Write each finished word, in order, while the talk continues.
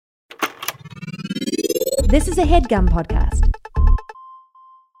This is a HeadGum podcast.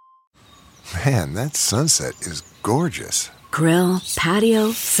 Man, that sunset is gorgeous. Grill,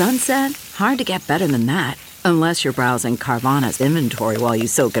 patio, sunset. Hard to get better than that. Unless you're browsing Carvana's inventory while you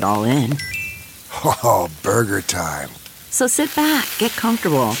soak it all in. Oh, burger time. So sit back, get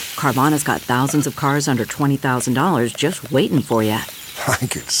comfortable. Carvana's got thousands of cars under $20,000 just waiting for you. I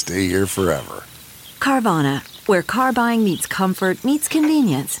could stay here forever. Carvana, where car buying meets comfort meets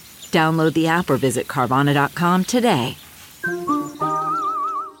convenience. Download the app or visit Carvana.com today.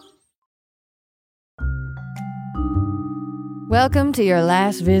 Welcome to your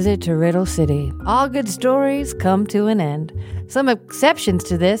last visit to Riddle City. All good stories come to an end. Some exceptions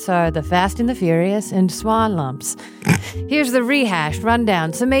to this are The Fast and the Furious and Swan Lumps. Here's the rehashed,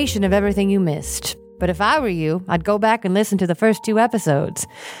 rundown, summation of everything you missed. But if I were you, I'd go back and listen to the first 2 episodes.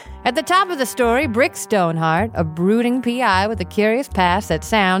 At the top of the story, Brick Stoneheart, a brooding PI with a curious past that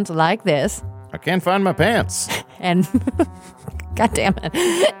sounds like this. I can't find my pants. And... God damn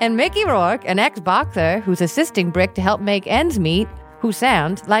it. And Mickey Rourke, an ex-boxer who's assisting Brick to help make ends meet, who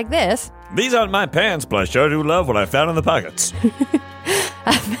sounds like this. These aren't my pants, but I sure do love what I found in the pockets.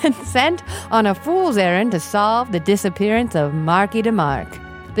 I've been sent on a fool's errand to solve the disappearance of Marky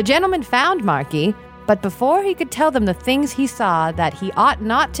DeMark. The gentleman found Marky, but before he could tell them the things he saw that he ought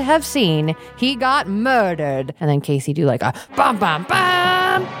not to have seen, he got murdered. And then Casey do like a bum bum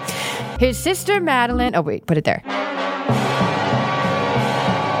bum. His sister Madeline, oh wait, put it there.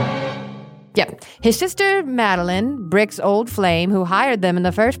 Yep. His sister, Madeline, Brick's old flame, who hired them in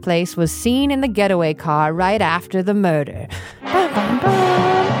the first place, was seen in the getaway car right after the murder. Bum, bum,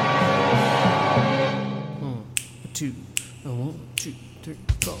 bum. 1, 2, 1, 2, 3,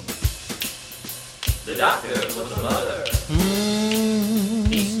 4. The doctor was a mother.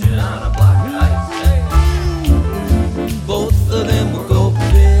 He stood on a block of ice. Both of them were gold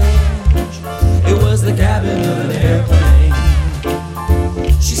bitch. It was the cabin of an airplane.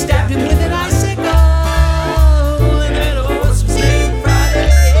 She stabbed him with an icicle, and then it was some St. Friday.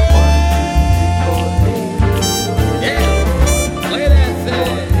 Yeah, look at that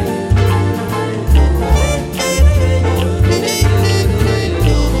thing.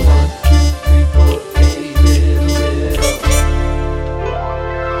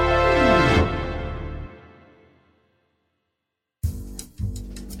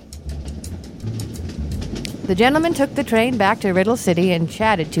 The gentlemen took the train back to Riddle City and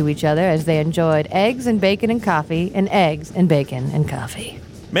chatted to each other as they enjoyed eggs and bacon and coffee and eggs and bacon and coffee.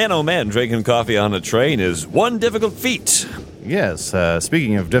 Man, oh man, drinking coffee on a train is one difficult feat. Yes,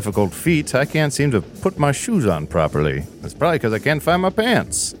 speaking of difficult feet, I can't seem to put my shoes on properly. It's probably because I can't find my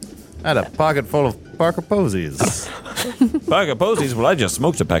pants. I had a pocket full of Parker Posies. Parker Posies? Well, I just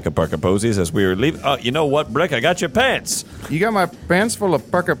smoked a pack of Parker Posies as we were leaving. Oh, you know what, Brick? I got your pants. You got my pants full of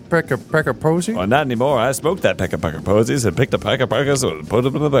Parker Posies? Oh, not anymore. I smoked that pack of Parker Posies and picked a pack of Parkers and put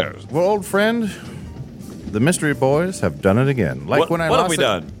them in the bears. Well, old friend, the mystery boys have done it again. What have we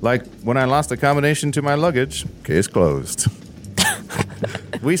done? Like when I lost the combination to my luggage, case closed.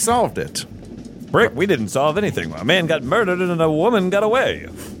 We solved it. Brick, we didn't solve anything. A man got murdered and a woman got away.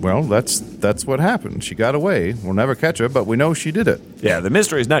 Well, that's what happened. She got away. We'll never catch her, but we know she did it. Yeah, the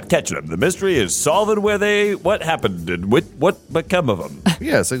mystery is not catching them. The mystery is solving what happened and what became of them.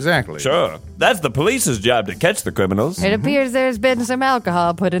 Yes, exactly. Sure. That's the police's job to catch the criminals. It appears there's been some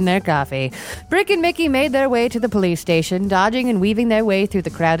alcohol put in their coffee. Brick and Mickey made their way to the police station, dodging and weaving their way through the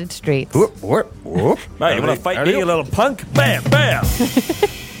crowded streets. Whoop, whoop, whoop. Hey, you want to fight me, you little punk? Bam, bam.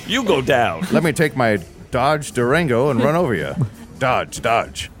 You go down. Let me take my Dodge Durango and run over you.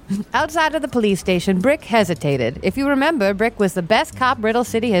 Dodge. Outside of the police station, Brick hesitated. If you remember, Brick was the best cop Riddle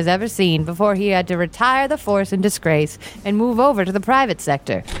City has ever seen before he had to retire the force in disgrace and move over to the private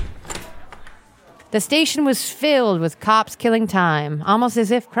sector. The station was filled with cops killing time, almost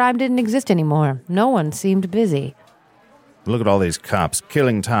as if crime didn't exist anymore. No one seemed busy. Look at all these cops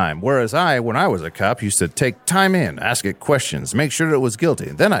killing time. Whereas when I was a cop, used to take time in, ask it questions, make sure that it was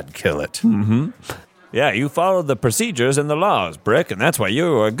guilty. Then I'd kill it. Mm-hmm. Yeah, you followed the procedures and the laws, Brick, and that's why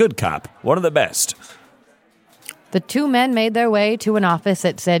you're a good cop. One of the best. The 2 men made their way to an office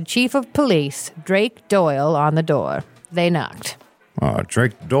that said Chief of Police Drake Doyle on the door. They knocked. Oh,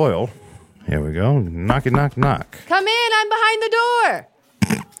 Drake Doyle. Here we go. Knock. Come in, I'm behind the door.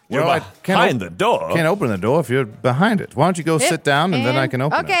 You're behind the door? Can't open the door if you're behind it. Why don't you go sit down and then I can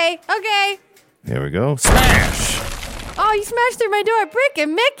open it. Okay. Here we go. Smash! Oh, you smashed through my door. Brick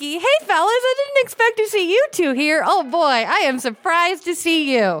and Mickey. Hey, fellas, I didn't expect to see you 2 here. Oh, boy, I am surprised to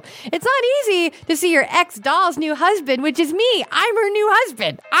see you. It's not easy to see your ex-doll's new husband, which is me. I'm her new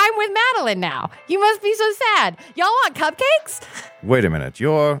husband. I'm with Madeline now. You must be so sad. Y'all want cupcakes? Wait a minute.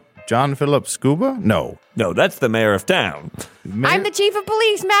 You're John Philip Scuba? No. No, that's the mayor of town. I'm the chief of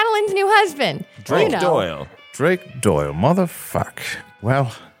police, Madeline's new husband. Drake You know. Doyle. Drake Doyle, motherfuck.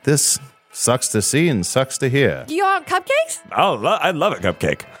 Well, this sucks to see and sucks to hear. Do you want cupcakes? Oh, I'd love a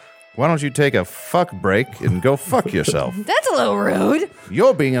cupcake. Why don't you take a fuck break and go fuck yourself? That's a little rude.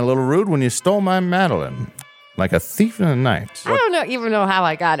 You're being a little rude when you stole my Madeline. Like a thief in the night. I don't even know how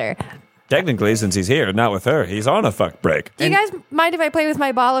I got her. Technically, since he's here, not with her, he's on a fuck break. Do you guys mind if I play with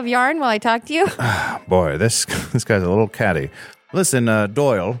my ball of yarn while I talk to you? Boy, this guy's a little catty. Listen,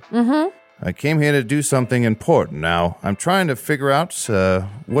 Doyle. Mm-hmm. I came here to do something important. Now, I'm trying to figure out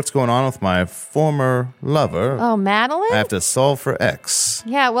what's going on with my former lover. Oh, Madeline? I have to solve for X.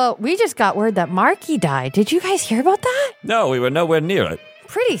 Yeah, well, we just got word that Marky died. Did you guys hear about that? No, we were nowhere near it.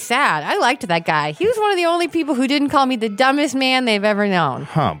 Pretty sad. I liked that guy. He was one of the only people who didn't call me the dumbest man they've ever known.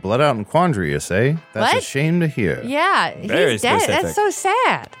 Huh, blood out in quandary, you say? That's What? a shame to hear. Yeah, Very he's dead. specific. That's so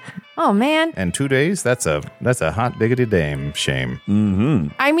sad. Oh, man. And 2 days? That's a hot diggity dame shame.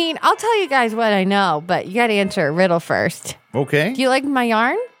 I mean, I'll tell you guys what I know, but you got to answer a riddle first. Okay. Do you like my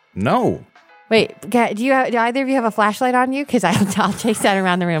yarn? No. Wait, do either of you have a flashlight on you? Because I'll chase that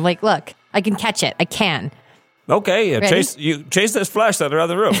around the room. Like, look, I can catch it. I can. Okay, Ready? chase this flashlight around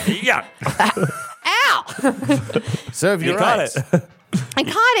the room. Yeah, Ow! Serve you your caught rights. it. I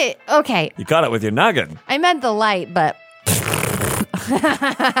caught it. Okay. You caught it with your noggin. I meant the light, but.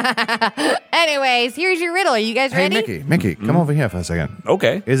 Anyways, here's your riddle. Are you guys Hey, ready? Mickey, come over here for a second.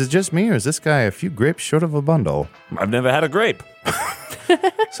 Okay, Is it just me, or is this guy a few grapes short of a bundle? I've never had a grape.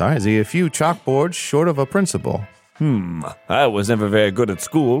 Sorry, is he a few chalkboards short of a principal? I was never very good at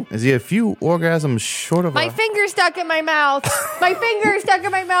school. Is he a few orgasms short of My a... finger's stuck in my mouth. My finger's stuck in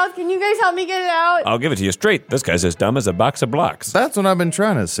my mouth. Can you guys help me get it out? I'll give it to you straight. This guy's as dumb as a box of blocks. That's what I've been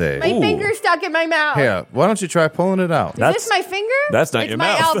trying to say. My finger's stuck in my mouth. Here, why don't you try pulling it out? Is this my finger? That's not it's your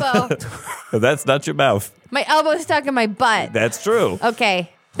my mouth. elbow. That's not your mouth. My elbow's stuck in my butt. That's true.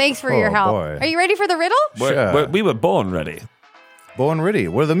 Okay. Thanks for your Oh, help. boy. Are you ready for the riddle? Sure. We were born ready. Born ready.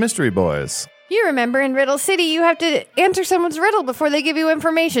 We're the mystery boys. You remember in Riddle City, you have to answer someone's riddle before they give you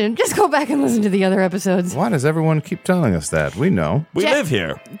information. Just go back and listen to the other episodes. Why does everyone keep telling us that? We know. We Jack- live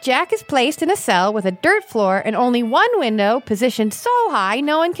here. Jack is placed in a cell with a dirt floor and only one window positioned so high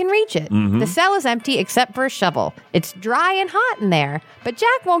no one can reach it. The cell is empty except for a shovel. It's dry and hot in there, but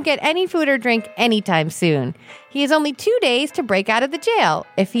Jack won't get any food or drink anytime soon. He has only 2 days to break out of the jail.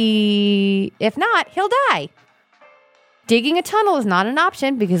 If not, he'll die. Digging a tunnel is not an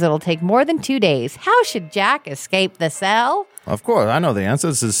option because it'll take more than 2 days. How should Jack escape the cell? Of course, I know the answer.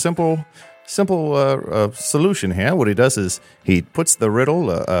 This is simple solution here. What he does is he puts the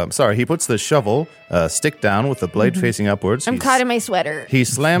he puts the shovel stick down with the blade facing upwards. I'm caught in my sweater. He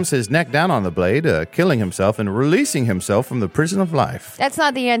slams his neck down on the blade, killing himself and releasing himself from the prison of life. That's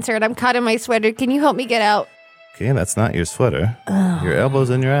not the answer, and I'm caught in my sweater. Can you help me get out? Okay, that's not your sweater. Your elbow's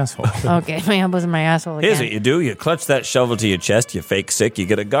in your asshole. Okay, my elbow's in my asshole again. Here's what you do. You clutch that shovel to your chest, you fake sick, you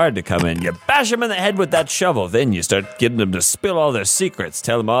get a guard to come in, you bash him in the head with that shovel, then you start getting them to spill all their secrets,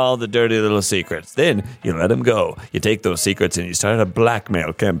 tell them all the dirty little secrets. Then you let them go. You take those secrets and you start a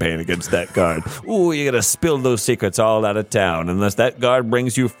blackmail campaign against that guard. Ooh, you gotta spill those secrets all out of town unless that guard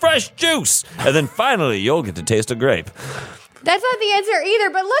brings you fresh juice. And then finally, you'll get to taste a grape. That's not the answer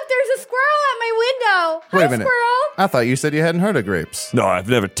either, but look, there's a squirrel at my window. Wait Hi, a minute. squirrel. I thought you said you hadn't heard of grapes. No, I've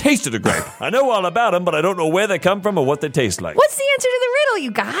never tasted a grape. I know all about them, but I don't know where they come from or what they taste like. What's the answer to the riddle,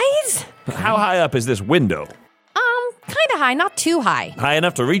 you guys? How high up is this window? Kind of high, not too high. High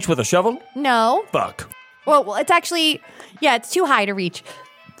enough to reach with a shovel? No. Fuck. Well, it's actually, it's too high to reach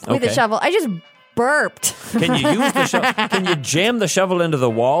with a Okay. shovel. I just burped. Can you use the shovel? Can you jam the shovel into the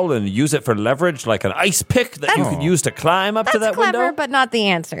wall and use it for leverage, like an ice pick that you can use to climb up to That's that clever, window? but not the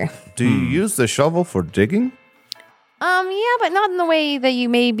answer. Do you use the shovel for digging? Yeah, but not in the way that you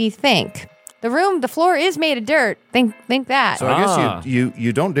maybe think. The floor is made of dirt. Think that. So I guess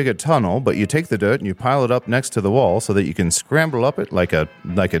you don't dig a tunnel, but you take the dirt and you pile it up next to the wall so that you can scramble up it like a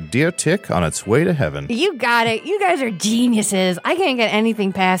deer tick on its way to heaven. You got it. You guys are geniuses. I can't get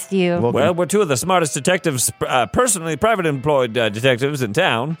anything past you. Well, we're two of the smartest detectives, personally private employed detectives in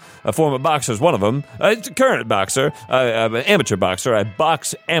town. A former boxer's one of them. Current boxer, I'm an amateur boxer. I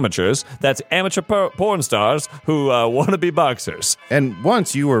box amateurs. That's amateur porn stars who want to be boxers. And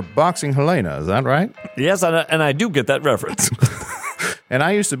once you were boxing Helena, is that right? Yes, and I do get that reference. And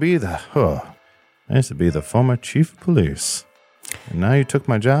I used to be the former chief of police. And now you took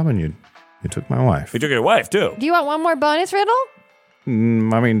my job and you took my wife. We took your wife, too. Do you want one more bonus riddle? I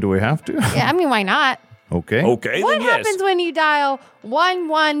mean, do we have to? Yeah, I mean, why not? Okay. Okay, What then yes. happens when you dial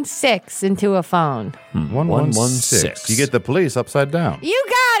 116 into a phone? 116. You get the police upside down. You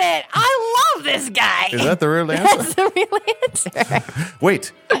got it. I love this guy. Is that the real answer? That's the real answer.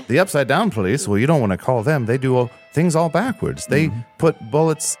 Wait, the upside down police, well, you don't want to call them. They do things all backwards. They put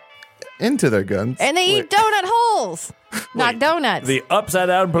bullets into their guns. And they eat donut holes, not donuts. The upside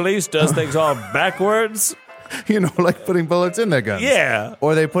down police does things all backwards? You know, like putting bullets in their guns. Yeah.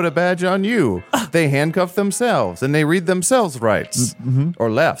 Or they put a badge on you. They handcuff themselves, and they read themselves rights. Or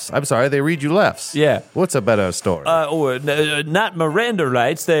lefts. I'm sorry, they read you lefts. Yeah. What's a better story? Not Miranda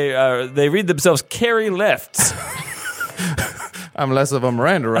rights. They read themselves carry lefts. I'm less of a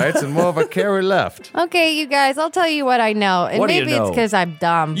Miranda rights and more of a carry left. Okay, you guys, I'll tell you what I know. And What do you maybe it's know? because I'm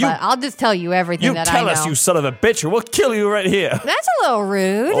dumb, You- but I'll just tell you everything You that I tell know. us, you son of a bitch, or we'll kill you right here. That's a little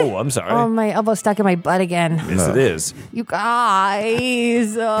rude. Oh, I'm sorry. Oh, my elbow stuck in my butt again. Yes, it is. You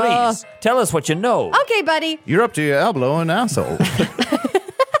guys. Please, tell us what you know. Okay, buddy. You're up to your elbow and asshole.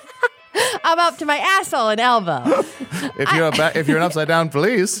 I'm up to my asshole and elbow. If you're an upside down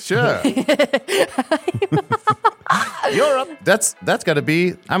police, sure. You're up. That's got to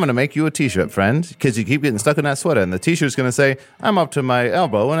be. I'm going to make you a T-shirt, friend, because you keep getting stuck in that sweater, and the T-shirt's going to say, "I'm up to my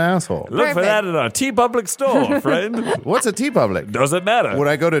elbow and asshole." Look for Perfect. that in our T-Public store, friend. What's a T-Public? Doesn't matter. Would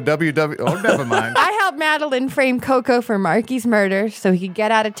I go to www? Oh, never mind. I helped Madeline frame Coco for Marky's murder so he could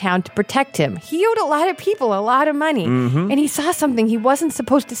get out of town to protect him. He owed a lot of people a lot of money, and he saw something he wasn't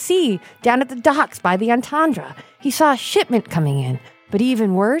supposed to see down at the docks by the Entendre. He saw a shipment coming in, but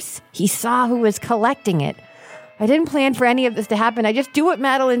even worse, he saw who was collecting it. I didn't plan for any of this to happen. I just do what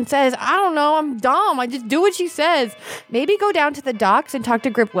Madeline says. I don't know. I'm dumb. I just do what she says. Maybe go down to the docks and talk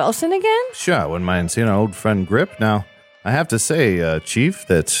to Grip Wilson again? Sure, I wouldn't mind seeing our old friend Grip. Now, I have to say, Chief,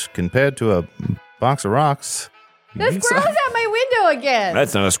 that compared to a box of rocks, The squirrel's at my window again.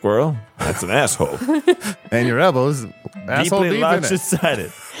 That's not a squirrel. That's an asshole. and your elbows, asshole Deeply deep in lodged it. inside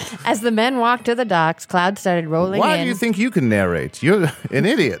it. As the men walked to the docks, clouds started rolling Why in. do you think you can narrate? You're an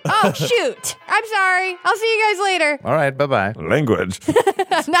idiot. Oh, shoot. I'm sorry. I'll see you guys later. All right, bye-bye. Language.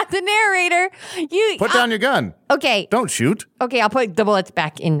 I'm not the narrator. You Put down your gun. Okay. Don't shoot. Okay, I'll put the bullets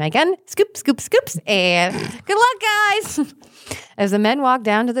back in my gun. Scoop, scoop, scoops. And good luck, guys. As the men walked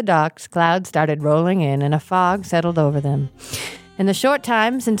down to the docks, clouds started rolling in and a fog settled over them. In the short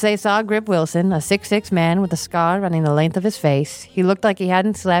time since they saw Grip Wilson, a 6'6" man with a scar running the length of his face, he looked like he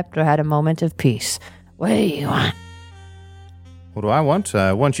hadn't slept or had a moment of peace. What do you want? What do I want?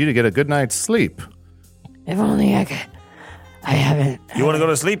 I want you to get a good night's sleep. If only I could. I haven't. You want to go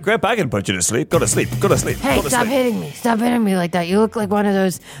to sleep, Grip? I can put you to sleep. Go to sleep. Go to sleep. Hey, go to stop sleep. hitting me. Stop hitting me like that. You look like one of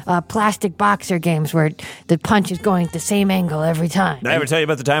those plastic boxer games where the punch is going at the same angle every time. Did I ever tell you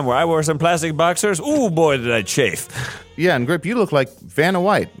about the time where I wore some plastic boxers? Ooh, boy, did I chafe. Yeah, and Grip, you look like Vanna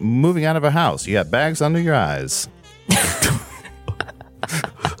White moving out of a house. You got bags under your eyes.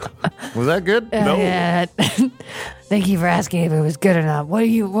 Was that good? No. Yeah. Thank you for asking if it was good or not. What are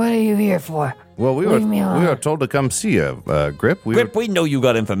you here for? Well, we Leave me alone. were told to come see you, Grip. Grip, we know you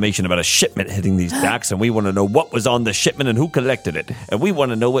got information about a shipment hitting these docks, and we want to know what was on the shipment and who collected it. And we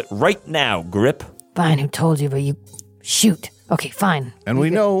want to know it right now, Grip. Fine, who told you, but you shoot. Okay, fine. And we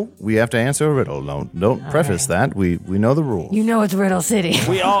know we have to answer a riddle. Don't preface that. We know the rules. You know it's Riddle City.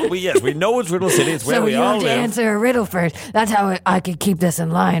 We know it's Riddle City. It's where So we you all have to live. answer a riddle first. That's how I could keep this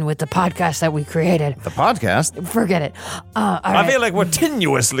in line with the podcast that we created. The podcast? Forget it. All I right. feel like we're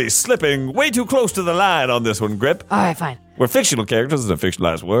tenuously slipping way too close to the line on this one, Grip. All right, fine. We're fictional characters in a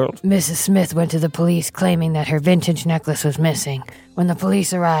fictionalized world. Mrs. Smith went to the police claiming that her vintage necklace was missing. When the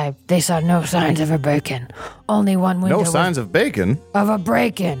police arrived, they saw no signs of a break-in. Only one window No signs of bacon? of a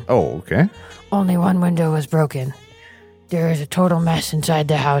break-in. Oh, okay. Only one window was broken. There is a total mess inside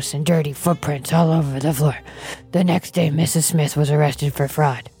the house and dirty footprints all over the floor. The next day, Mrs. Smith was arrested for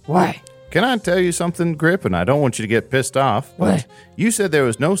fraud. Why? Can I tell you something, Grip? And I don't want you to get pissed off. But What? you said there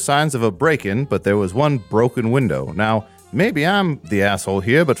was no signs of a break-in, but there was one broken window. Now, maybe I'm the asshole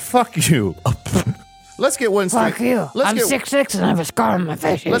here, but fuck you. Let's get one straight. Fuck you. I'm 6'6" and I have a scar on my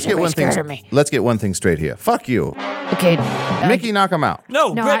face. Let's get one scared thing. of me. Let's get one thing straight here. Fuck you, Okay. Mickey. Knock him out.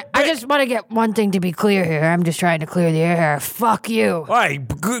 No, No, Grip. I just want to get one thing to be clear here. I'm just trying to clear the air. Fuck you. All right,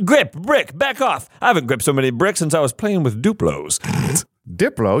 Grip, Brick, back off. I haven't gripped so many bricks since I was playing with Duplos.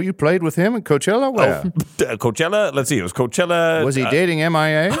 Diplo, you played with him at Coachella? Where? Coachella? Let's see, it was Coachella. Was he dating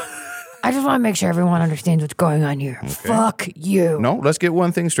MIA? I just want to make sure everyone understands what's going on here. Fuck you. No, let's get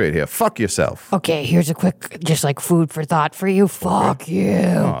one thing straight here. Fuck yourself. Okay, here's a quick, just like food for thought for you. Fuck you.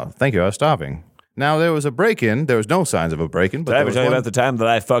 Oh, thank you. I was stopping. Now, there was a break-in. There was no signs of a break-in. But Did I there ever was tell you one- about the time that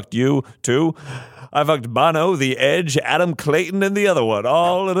I fucked you, too? I fucked Bono, The Edge, Adam Clayton, and the other one,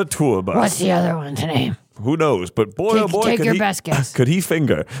 all in a tour bus. What's the other one's name? Who knows? But boy, oh boy, take your best guess. Could he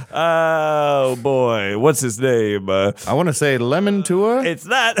finger? Oh boy, what's his name? I want to say Lemon Tour. It's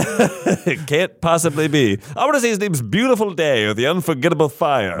that. It can't possibly be. I want to say his name's Beautiful Day or The Unforgettable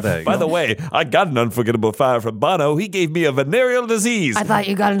Fire. By the way, I got an unforgettable fire from Bono. He gave me a venereal disease. I thought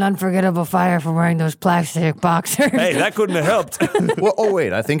you got an unforgettable fire from wearing those plastic boxers. Hey, that couldn't have helped. Well, oh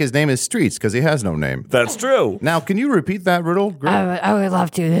wait, I think his name is Streets because he has no name. That's true. Now, can you repeat that riddle? I would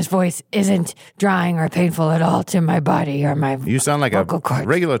love to. This voice isn't drying or painful at all to my body or my You sound like a vocal cords.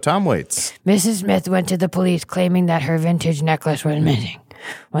 regular Tom Waits. Mrs. Smith went to the police claiming that her vintage necklace was missing.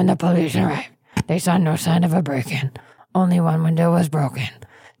 When the police arrived, they saw no sign of a break-in. Only one window was broken.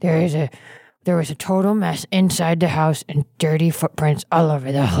 There was a total mess inside the house and dirty footprints all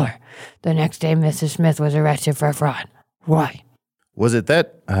over the floor. The next day, Mrs. Smith was arrested for fraud. Why? Was it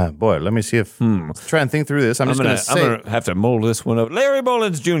that? Boy, let me see if. Try and think through this. I'm going to have to mold this one up. Larry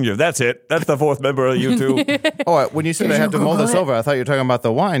Mullins Jr. That's it. That's the fourth member of U2. Oh, when you said I had to mold this over, I thought you were talking about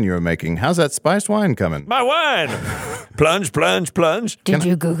the wine you were making. How's that spiced wine coming? My wine. Plunge, plunge, plunge. Did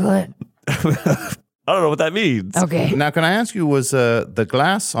you Google it? I don't know what that means. Okay. Now, can I ask you, was the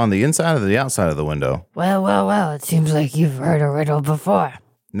glass on the inside or the outside of the window? Well, it seems like you've heard a riddle before.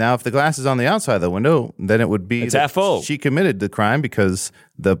 Now, if the glass is on the outside of the window, then it would be it's half full. She committed the crime because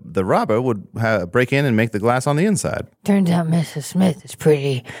the robber would break in and make the glass on the inside. Turns out Mrs. Smith is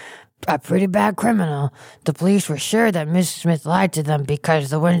a pretty bad criminal. The police were sure that Mrs. Smith lied to them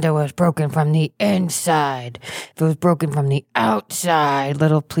because the window was broken from the inside. If it was broken from the outside,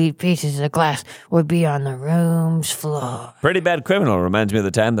 little pieces of glass would be on the room's floor. Pretty bad criminal reminds me of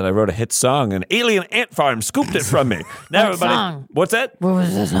the time that I wrote a hit song and Alien Ant Farm scooped it from me. Now song? What's that? What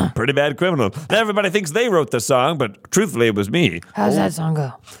was the song? Pretty Bad Criminal. Now everybody thinks they wrote the song, but truthfully it was me. How's that song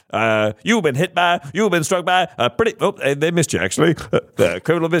go? You've been struck by a pretty... Oh, they missed you, actually. The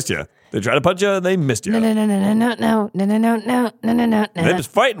criminal missed you. They tried to punch you and they missed you. No. Them is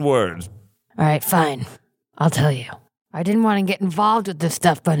fighting words. All right, fine. I'll tell you. I didn't want to get involved with this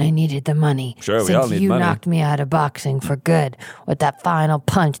stuff, but I needed the money. Sure, we all need Since you money. knocked me out of boxing for good with that final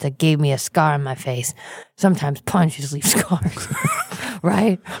punch that gave me a scar on my face. Sometimes punches leave scars.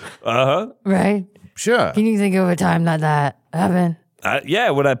 Right? Uh-huh. Right? Sure. Can you think of a time that happened? Yeah,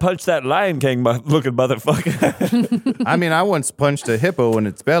 when I punched that Lion King looking motherfucker. I mean, I once punched a hippo in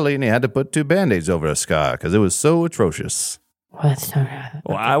its belly and he had to put 2 Band-Aids over a scar because it was so atrocious. What's not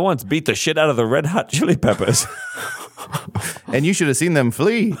Well, I once beat the shit out of the Red Hot Chili Peppers. And you should have seen them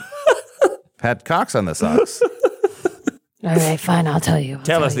flee. Had cocks on the socks. All right, fine, I'll tell you.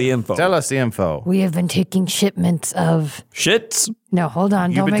 Tell us the info. Tell us the info. We have been taking shipments of... Shits? No, hold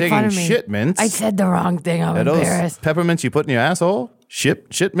on, You've don't been make fun of taking me. shipments? I said the wrong thing, I'm Are those embarrassed. peppermints you put in your asshole?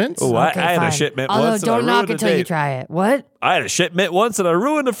 Shipments? Oh, Okay, I had fine. a shipment Although, once. don't and I knock ruined it a till you date. try it. What? I had a shipment once and I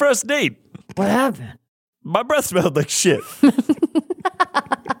ruined the first date. What happened? My breath smelled like shit.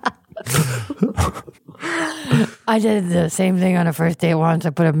 I did the same thing on a first date once.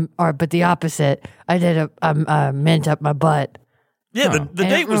 But the opposite. I did a mint up my butt. Yeah, the And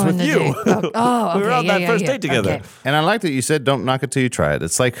date it was with ruined the you. date. Oh, okay. We were on yeah, that yeah, first yeah. date together. Okay. And I like that you said don't knock it till you try it.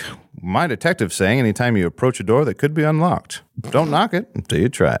 It's like my detective saying anytime you approach a door that could be unlocked, don't knock it until you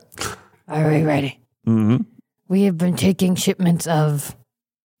try it. Are we ready? Mm-hmm. We have been taking shipments of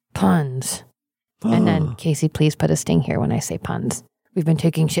puns. And then, Casey, please put a sting here when I say puns. We've been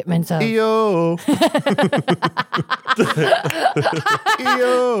taking shipments of... Yo.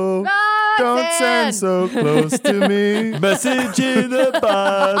 Yo. Don't stand so close to me. Message in a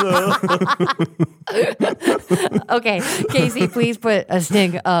bottle. Okay, Casey, please put a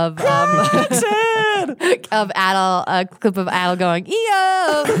sting of Adel, a clip of Adel going,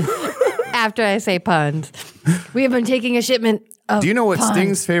 "Eyo!" after I say puns. We have been taking a shipment of Do you know what puns.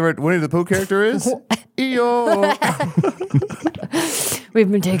 Sting's favorite Winnie the Pooh character is? Yo. We've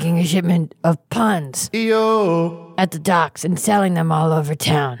been taking a shipment of puns Yo. at the docks and selling them all over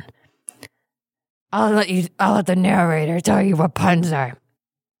town. I'll let the narrator tell you what puns are.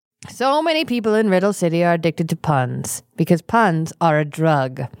 So many people in Riddle City are addicted to puns because puns are a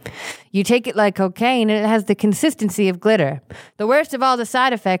drug. You take it like cocaine and it has the consistency of glitter. The worst of all the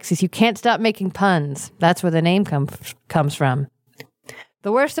side effects is you can't stop making puns. That's where the name comes from.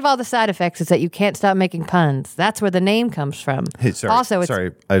 The worst of all the side effects is that you can't stop making puns. That's where the name comes from. Hey, sorry. Also, it's,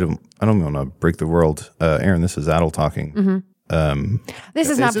 sorry. I don't want to break the world. Aaron, this is Adel talking. Mm-hmm. This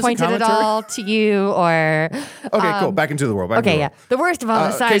is not this a pointed at commentary? all to you or... Okay, cool. Back into the world. Okay, yeah. The worst of all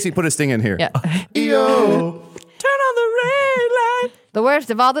the side... Casey, put a sting in here. Yeah. Yo. Turn on the red light. The worst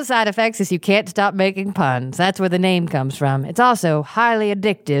of all the side effects is you can't stop making puns. That's where the name comes from. It's also highly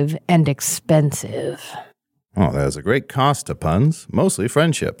addictive and expensive. Oh, there's a great cost to puns, mostly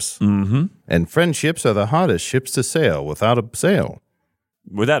friendships. Mm-hmm. And friendships are the hardest ships to sail without a sail.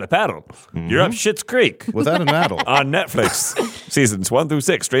 Without a paddle. You're up Schitt's Creek. Without a paddle. On Netflix. Seasons 1 through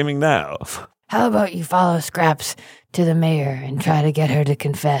 6 streaming now. How about you follow Scraps to the mayor and try to get her to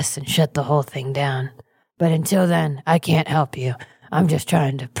confess and shut the whole thing down? But until then, I can't help you. I'm just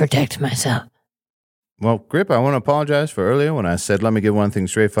trying to protect myself. Well, Grip, I want to apologize for earlier when I said, let me get one thing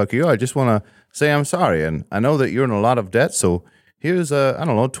straight, fuck you. I just want to say I'm sorry. And I know that you're in a lot of debt, so here's,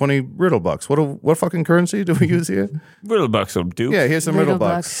 20 Riddle bucks. What fucking currency do we use here? Riddle bucks will do. Yeah, here's some Riddle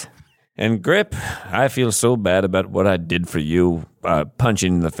bucks. And Grip, I feel so bad about what I did for you,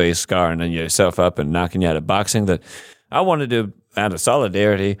 punching in the face, scarring yourself up and knocking you out of boxing, that I wanted to, out of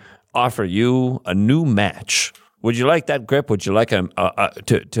solidarity, offer you a new match. Would you like that, Grip? Would you like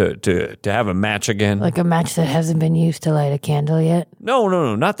to have a match again? Like a match that hasn't been used to light a candle yet?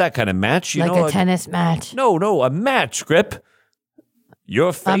 No, not that kind of match. Like a tennis match? No, a match, Grip.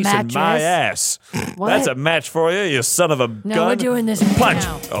 Your face and my ass. What? That's a match for you, you son of a gun. No, we're doing this punch.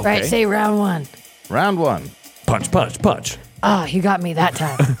 now. Okay. Right, say round one. Round one. Punch. Ah, you got me that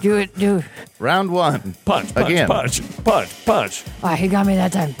time. Do it. Round one. Punch. Again. Punch. Ah, you got me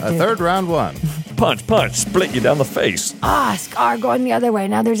that time. A third round one. Punch. Split you down the face. Ah, scar going the other way.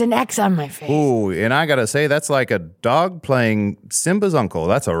 Now there's an X on my face. Ooh, and I gotta say, that's like a dog playing Simba's uncle.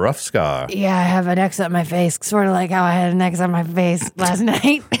 That's a rough scar. Yeah, I have an X on my face, sort of like how I had an X on my face last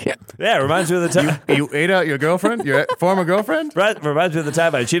night. Yeah, it reminds me of the time. You ate out your girlfriend? Your former girlfriend? Right, reminds me of the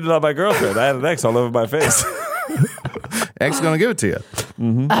time I cheated on my girlfriend. I had an X all over my face. X gonna give it to you.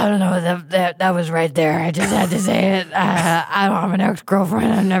 Mm-hmm. I don't know. That was right there. I just had to say it. I don't have an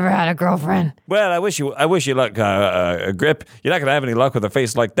ex-girlfriend. I've never had a girlfriend. Well, I wish you luck, Grip. You're not gonna have any luck with a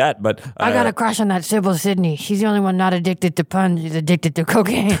face like that. But I got a crush on that Sybil Sidney. She's the only one not addicted to puns. She's addicted to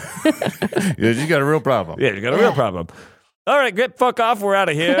cocaine. Yeah, you got a real problem. Yeah, you got a real problem. All right, Grip, fuck off. We're out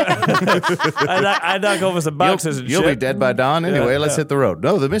of here. I knock over some boxes and You'll shit. be dead by dawn. Anyway, let's hit the road.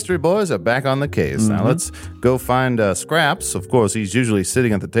 No, the mystery boys are back on the case. Now let's go find Scraps. Of course, he's usually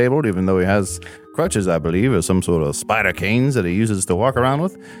sitting at the table, even though he has crutches, I believe, or some sort of spider canes that he uses to walk around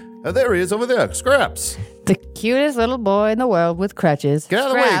with. There he is over there, Scraps. The cutest little boy in the world with crutches. Get out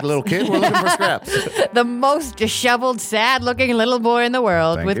of the way, little kid. We're looking for Scraps. The most disheveled, sad-looking little boy in the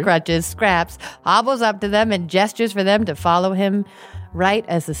world Thank with you. crutches, Scraps, hobbles up to them and gestures for them to follow him right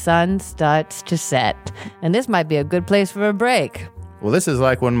as the sun starts to set. And this might be a good place for a break. Well, this is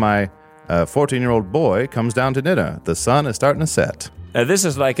like when my 14-year-old boy comes down to dinner. The sun is starting to set. This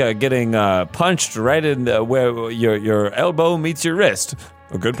is like getting punched right in where your elbow meets your wrist.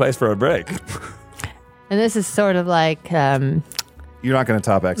 A good place for a break. And this is sort of like... You're not going to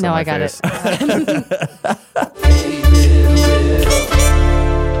top X no, on my I got face. it.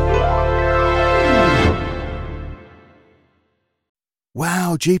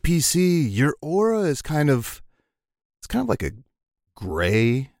 Wow, JPC, your aura is kind of like a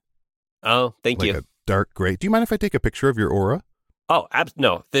gray, Oh, thank you. a dark gray. Do you mind if I take a picture of your aura? Oh,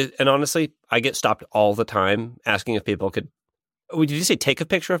 no. And honestly, I get stopped all the time asking if people could. Oh, did you say take a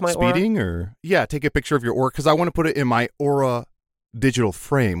picture of my aura? Speeding or? Yeah, take a picture of your aura because I want to put it in my aura digital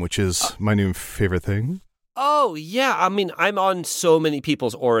frame, which is my new favorite thing. Oh, yeah. I mean, I'm on so many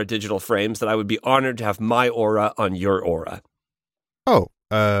people's aura digital frames that I would be honored to have my aura on your aura. Oh,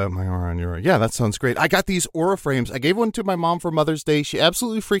 my aura on your aura. Yeah, that sounds great. I got these aura frames. I gave one to my mom for Mother's Day. She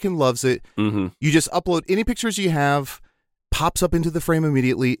absolutely freaking loves it. Mm-hmm. You just upload any pictures you have, pops up into the frame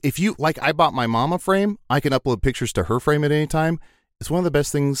immediately. If you, like, I bought my mom a frame, I can upload pictures to her frame at any time. It's one of the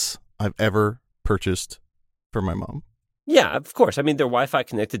best things I've ever purchased for my mom. Yeah, of course. I mean, they're Wi-Fi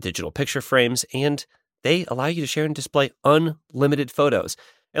connected digital picture frames, and they allow you to share and display unlimited photos.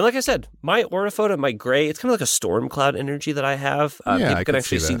 And like I said, my aura photo, my gray, it's kind of like a storm cloud energy that I have. People can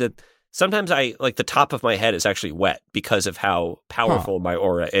actually see that. Sometimes the top of my head is actually wet because of how powerful my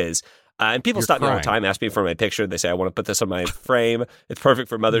aura is. And people stop me all the time, ask me for my picture. They say, I want to put this on my frame. It's perfect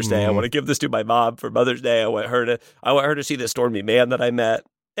for Mother's Day. I want to give this to my mom for Mother's Day. I want her to see this stormy man that I met.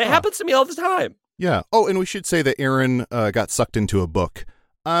 It happens to me all the time. Yeah. Oh, and we should say that Aaron got sucked into a book.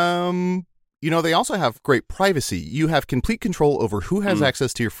 They also have great privacy. You have complete control over who has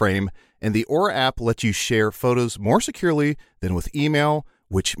access to your frame, and the Aura app lets you share photos more securely than with email,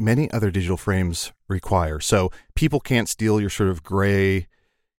 which many other digital frames require. So people can't steal your sort of grayish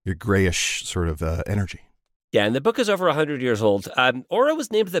sort of energy. Yeah, and the book is over 100 years old. Aura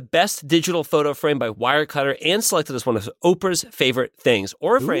was named the best digital photo frame by Wirecutter and selected as one of Oprah's favorite things.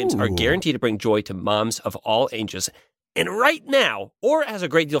 Aura frames are guaranteed to bring joy to moms of all ages And right now, Aura has a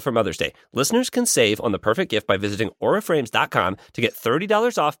great deal for Mother's Day. Listeners can save on the perfect gift by visiting auraframes.com to get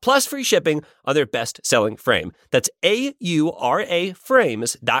 $30 off plus free shipping on their best-selling frame. That's AURA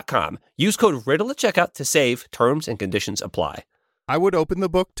frames.com. Use code RIDDLE at checkout to save. Terms and conditions apply. I would open the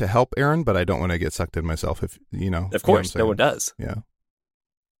book to help Aaron, but I don't want to get sucked in myself, if you know. Of course, no one does. Yeah.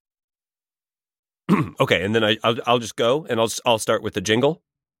 Okay, and then I'll just go, and I'll start with the jingle.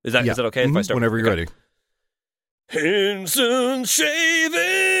 Is that okay if I start? Whenever you're ready. Henson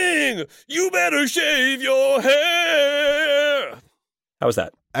Shaving! You better shave your hair! How was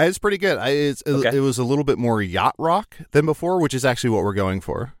that? It's pretty good. It was a little bit more yacht rock than before, which is actually what we're going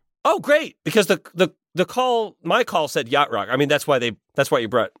for. Oh, great! Because my call said yacht rock. I mean, that's why you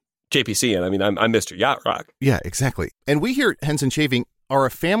brought JPC in. I mean, I'm Mr. Yacht Rock. Yeah, exactly. And we here at Henson Shaving are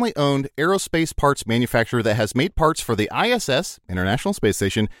a family-owned aerospace parts manufacturer that has made parts for the ISS, International Space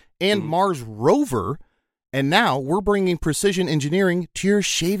Station, and Mars rover. And now we're bringing precision engineering to your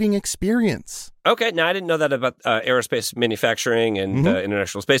shaving experience. Okay, now I didn't know that about aerospace manufacturing and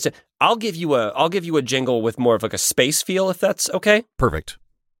International Space. I'll give you a jingle with more of like a space feel, if that's okay. Perfect.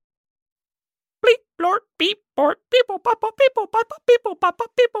 Bleep, blort, beep, bort, people, papa, people, papa, people, papa,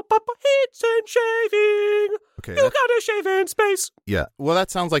 people, papa, hits and shaving. Okay, you gotta shave in space. Yeah, well, that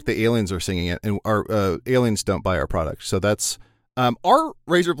sounds like the aliens are singing it, and our aliens don't buy our product. So that's our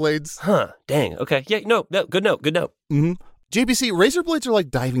razor blades. Huh, dang, okay. Yeah, no, good note. Mm-hmm. JPC, razor blades are like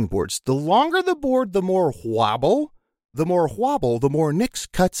diving boards. The longer the board, the more wobble. The more nicks,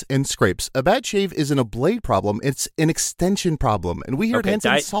 cuts, and scrapes. A bad shave isn't a blade problem. It's an extension problem. And we here at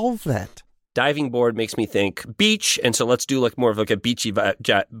Henson solve that. Diving board makes me think beach. And so let's do like more of like a beachy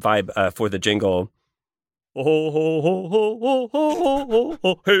vibe for the jingle. Oh, ho, ho, ho, ho, ho, ho,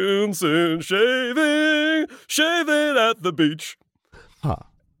 ho, Henson shaving at the beach. Huh.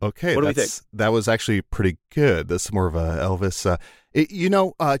 Okay, what do we think? That was actually pretty good. That's more of a Elvis.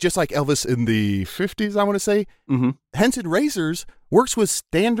 Just like Elvis in the 50s, I want to say, Henson Razors works with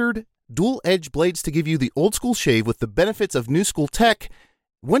standard dual-edge blades to give you the old-school shave with the benefits of new-school tech.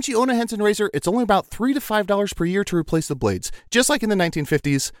 Once you own a Henson razor, it's only about $3 to $5 per year to replace the blades. Just like in the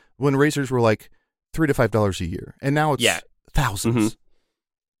 1950s when razors were like $3 to $5 a year. And now it's thousands. Mm-hmm.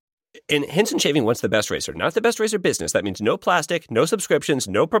 And Henson Shaving wants the best razor, not the best razor business. That means no plastic, no subscriptions,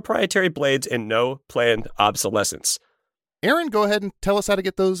 no proprietary blades, and no planned obsolescence. Aaron, go ahead and tell us how to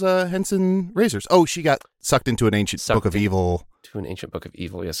get those Henson razors. Oh, she got sucked into an ancient book of evil. To an ancient book of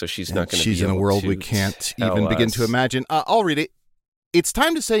evil, yeah. So she's not going to. She's in a world we can't even begin to imagine. I'll read it. It's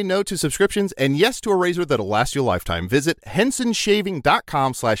time to say no to subscriptions and yes to a razor that'll last you a lifetime. Visit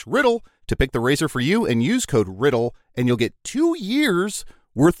hensonshaving.com/riddle to pick the razor for you and use code RIDDLE, and you'll get 2 years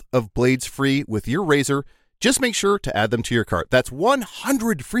worth of blades free with your razor. Just make sure to add them to your cart. That's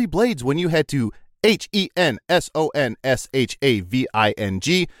 100 free blades when you head to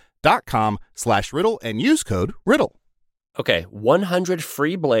hensonshaving.com/riddle and use code RIDDLE. Okay, 100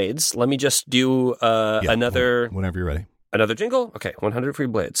 free blades. Let me just do another... Whenever you're ready. Another jingle? Okay, 100 free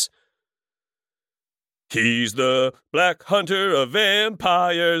blades. He's the black hunter of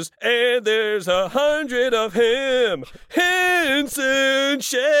vampires, and there's 100 of him. Henson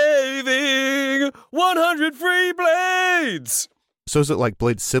Shaving, 100 free blades. So is it like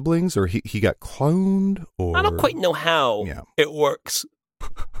Blade siblings, or he got cloned? Or I don't quite know how it works.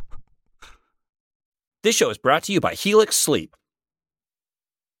 This show is brought to you by Helix Sleep.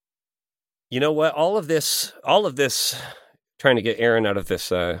 You know what? All of this, trying to get Erin out of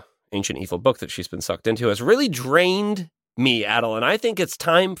this ancient evil book that she's been sucked into has really drained me, Adel. And I think it's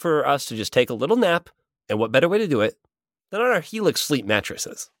time for us to just take a little nap. And what better way to do it than on our Helix Sleep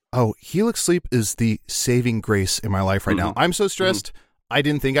mattresses? Oh, Helix Sleep is the saving grace in my life right now. I'm so stressed. I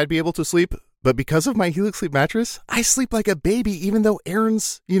didn't think I'd be able to sleep. But because of my Helix Sleep mattress, I sleep like a baby, even though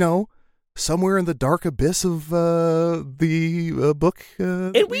Erin's, somewhere in the dark abyss of the book.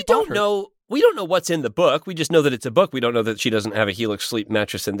 And we don't know. We don't know what's in the book. We just know that it's a book. We don't know that she doesn't have a Helix Sleep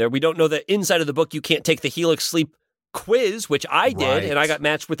mattress in there. We don't know that inside of the book you can't take the Helix Sleep quiz, which I did, and I got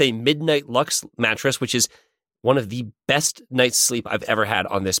matched with a Midnight Lux mattress, which is one of the best night's sleep I've ever had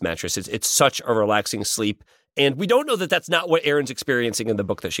on this mattress. It's such a relaxing sleep. And we don't know that that's not what Erin's experiencing in the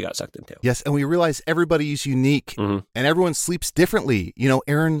book that she got sucked into. Yes, and we realize everybody's unique, and everyone sleeps differently.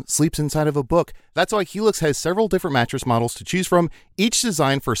 Erin sleeps inside of a book. That's why Helix has several different mattress models to choose from, each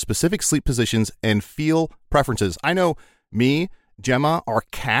designed for specific sleep positions and feel preferences. I know me, Gemma, our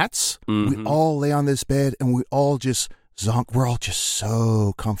cats, we all lay on this bed, and we all just zonk. We're all just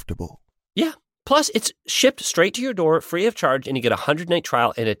so comfortable. Yeah. Plus, it's shipped straight to your door, free of charge, and you get a 100-night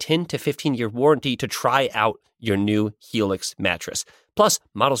trial and a 10 to 15-year warranty to try out your new Helix mattress. Plus,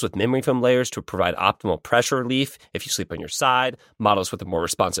 models with memory foam layers to provide optimal pressure relief if you sleep on your side, models with a more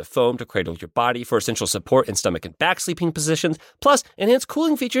responsive foam to cradle your body for essential support in stomach and back sleeping positions, plus enhanced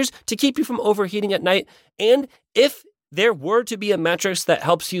cooling features to keep you from overheating at night. And if there were to be a mattress that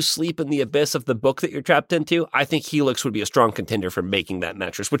helps you sleep in the abyss of the book that you're trapped into, I think Helix would be a strong contender for making that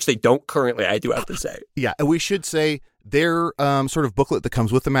mattress, which they don't currently, I do have to say. Yeah, and we should say their sort of booklet that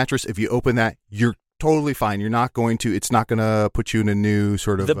comes with the mattress, if you open that, you're totally fine. You're not going to, it's not going to put you in a new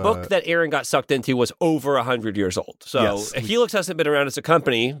sort of... The book that Aaron got sucked into was over 100 years old. So Yes. Helix hasn't been around as a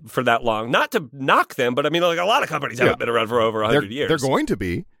company for that long. Not to knock them, but I mean, like a lot of companies haven't been around for over 100 years. They're going to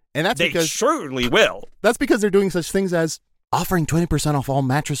be. And that's They because surely will. that's because they're doing such things as offering 20% off all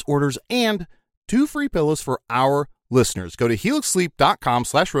mattress orders and 2 free pillows for our listeners. Go to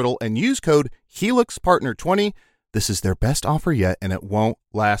helixsleep.com/riddle and use code HelixPartner20. This is their best offer yet, and it won't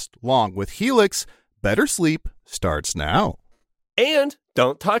last long. With Helix, better sleep starts now. And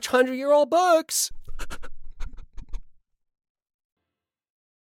don't touch 100-year-old books.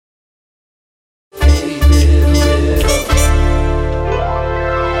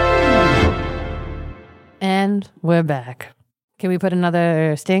 And we're back. Can we put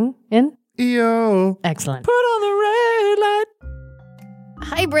another sting in? Yo. Excellent. Put on the red light.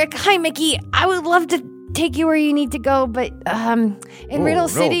 Hi, Brick. Hi, Mickey. I would love to take you where you need to go, but in Riddle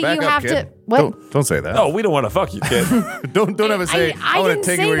City, back you up, have kid. to... What? Don't say that. Oh, we don't want to fuck you, kid. Don't ever say, I want didn't to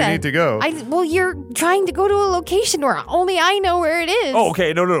take say you where that. you need to go. Well, you're trying to go to a location where only I know where it is. Oh,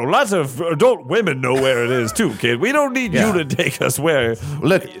 okay, no. Lots of adult women know where it is, too, kid. We don't need Yeah. you to take us where...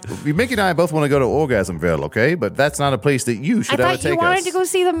 Look, Mickey and I both want to go to Orgasmville, okay? But that's not a place that you I should ever thought take you wanted us. to go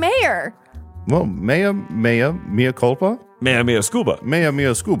see the mayor. Well, mea culpa? Mia scuba.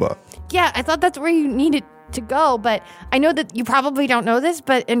 Mea scuba. Yeah, I thought that's where you needed to go, but I know that you probably don't know this,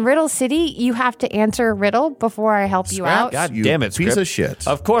 but in Riddle City, you have to answer a riddle before I help you out. God You damn it, piece Script. of shit.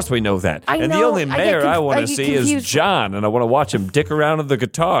 Of course we know that. I and the know, only I get mayor I conf- want I to get see is confused. John, and I want to watch him dick around on the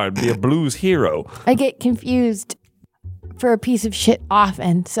guitar and be a blues hero. I get confused for a piece of shit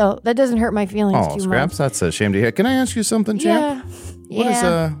often, so that doesn't hurt my feelings Oh, too Scraps, that's a shame to hear. Can I ask you something, much. champ?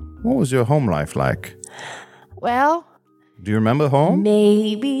 Yeah. What was your home life like? Well, Do you remember home?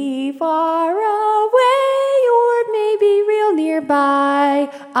 maybe far away or maybe real nearby.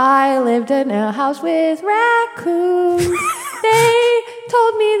 I lived in a house with raccoons. They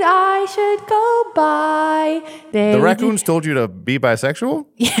told me that I should go by. The raccoons told you to be bisexual?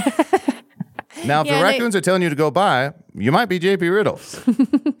 Yeah. Now, if Yeah, the raccoons are telling you to go by, you might be JP Riddles.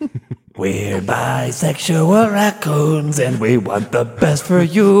 We're bisexual raccoons, and we want the best for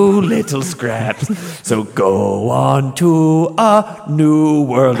you, little Scraps. So go on to a new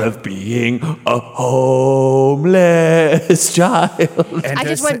world of being a homeless child. I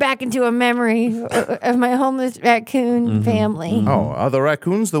just went back into a memory of my homeless raccoon family. Oh, are the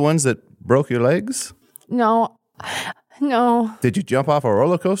raccoons the ones that broke your legs? No. Did you jump off a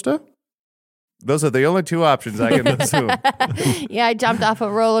roller coaster? Those are the only 2 options I can assume. Yeah, I jumped off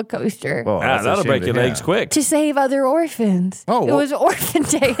a roller coaster Oh, that's a That'll shame break to your hear. legs quick. to save other orphans. Oh, It well- was Orphan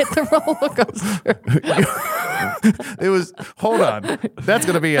Day at the roller coaster. It was. Hold on. That's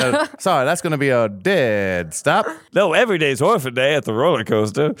gonna be a dead stop. No, every day's Orphan Day at the roller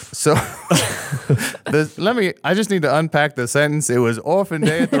coaster. So, I just need to unpack the sentence. It was Orphan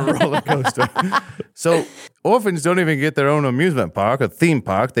Day at the roller coaster. So, orphans don't even get their own amusement park or theme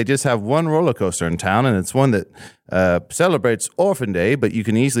park. They just have one roller coaster in town, and it's one that celebrates Orphan Day, but you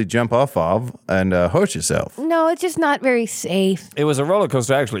can easily jump off of and hurt yourself. No, it's just not very safe. It was a roller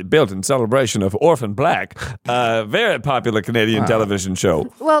coaster actually built in celebration of Orphan Black, a very popular Canadian television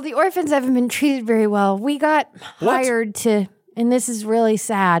show. Well, the orphans haven't been treated very well. We got What? hired to, and this is really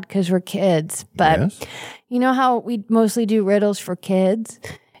sad because we're kids, but Yes. you know how we mostly do riddles for kids?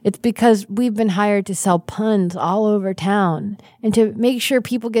 It's because we've been hired to sell puns all over town and to make sure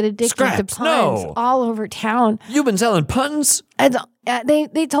people get addicted Scraps, to puns no. all over town. You've been selling puns? And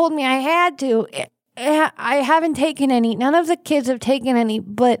they told me I had to. I haven't taken any. None of the kids have taken any,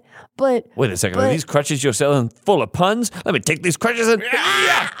 but Wait a second, are but- these crutches you're selling full of puns? Let me take these crutches and...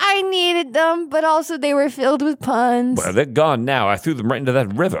 I needed them, but also they were filled with puns. Well, they're gone now. I threw them right into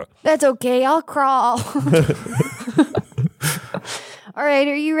that river. That's okay. I'll crawl. All right,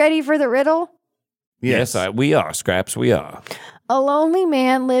 are you ready for the riddle? Yes, we are, Scraps, we are. A lonely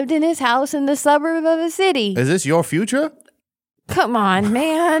man lived in his house in the suburb of a city. Is this your future? Come on,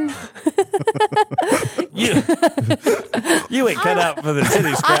 man. You ain't cut out for the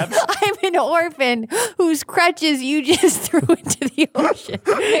city, Scraps. I'm an orphan whose crutches you just threw into the ocean.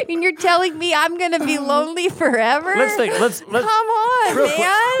 And you're telling me I'm going to be lonely forever? Let's Come on,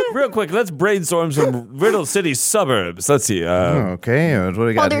 man. real quick, let's brainstorm some Riddle City suburbs. Let's see. Okay, what do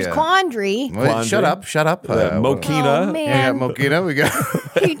we got Well, there's here? Quandary. Wait, shut up. Mokina. Oh, man. Yeah, Mokina. We got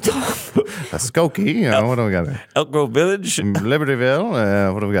You don't- Skokie. What do we got there? Elk Grove Village.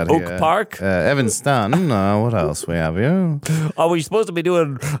 Libertyville. What do we got Oak here? Park. Evanston. What else we have here? Are we supposed to be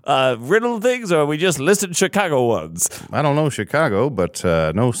doing Riddle things, or are we just listing Chicago ones? I don't know Chicago, but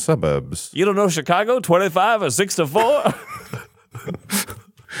no suburbs. You don't know Chicago? 25 or 6 to 4?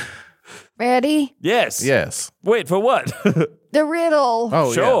 Ready? Yes. Yes. Wait, for what? The riddle.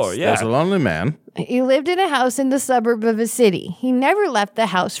 Oh, Sure, yes. yeah. There's a lonely man. He lived in a house in the suburb of a city. He never left the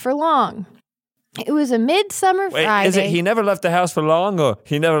house for long. It was a midsummer Wait, Friday. is it he never left the house for long, or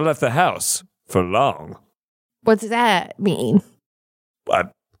he never left the house for long? What's that mean?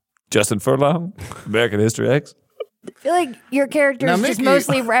 What? Justin Furlong? American History X? I feel like your character Now, is just Mickey,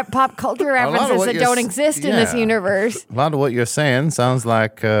 mostly pop culture lot of references what that you're don't s- exist in this yeah. universe. A lot of what you're saying sounds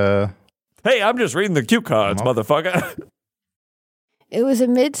like. Hey, I'm just reading the cue cards, motherfucker. It was a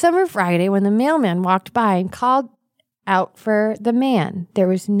midsummer Friday when the mailman walked by and called out for the man. There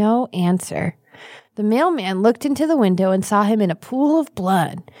was no answer. The mailman looked into the window and saw him in a pool of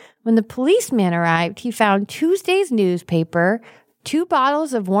blood. When the policeman arrived, he found Tuesday's newspaper, 2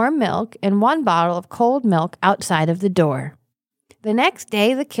 bottles of warm milk, and 1 bottle of cold milk outside of the door. The next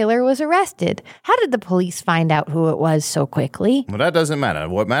day, the killer was arrested. How did the police find out who it was so quickly? Well, that doesn't matter.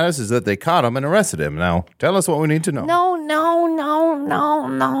 What matters is that they caught him and arrested him. Now, tell us what we need to know. No.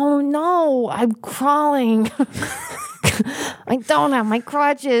 I'm crawling. I don't have my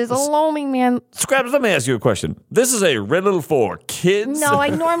crutches. A lonely man. Scraps, let me ask you a question. This is a riddle for kids? No, I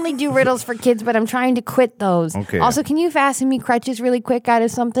normally do riddles for kids, but I'm trying to quit those. Okay. Also, can you fasten me crutches really quick out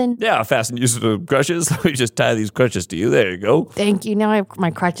of something? Yeah, I'll fasten you to the crutches. Let me just tie these crutches to you. There you go. Thank you. Now I have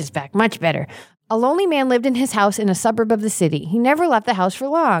my crutches back. Much better. A lonely man lived in his house in a suburb of the city. He never left the house for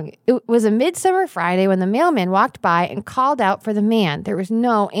long. It was a midsummer Friday when the mailman walked by and called out for the man. There was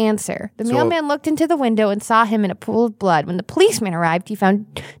no answer. The mailman looked into the window and saw him in a pool of blood. When the policeman arrived, he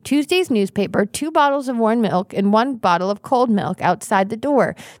found Tuesday's newspaper, 2 bottles of warm milk, and 1 bottle of cold milk outside the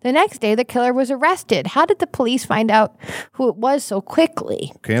door. The next day, the killer was arrested. How did the police find out who it was so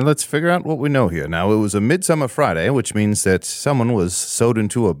quickly? Okay, let's figure out what we know here. Now, it was a midsummer Friday, which means that someone was sewed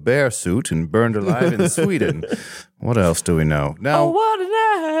into a bear suit and burned alive in Sweden. What else do we know? Now, What a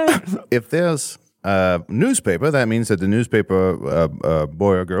night! if there's a newspaper, that means that the newspaper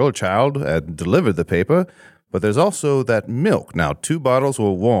boy or girl or child delivered the paper. But there's also that milk. Now, 2 bottles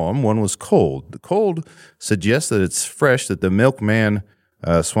were warm, 1 was cold. The cold suggests that it's fresh, that the milkman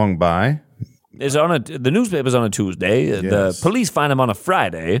swung by. The newspaper's on a Tuesday. Yes. The police find him on a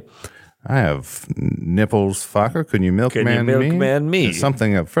Friday. I have nipples, fucker. Can you milkman me? milkman me? It's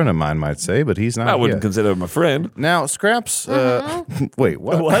something a friend of mine might say, but he's not I wouldn't here. consider him a friend. Now, Scraps, wait,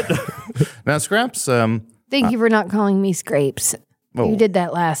 what? What? Now, Scraps, Thank you for not calling me Scrapes. Oh. You did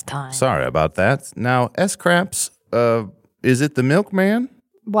that last time. sorry about that. Now, Scraps, is it the milkman?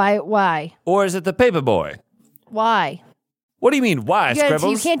 Why? Or is it the paper boy? Why? What do you mean, why, You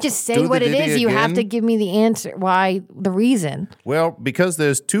Scribbles? can't just say Do the what it ditty is. You have again? to give me the answer. Why? The reason. Well, because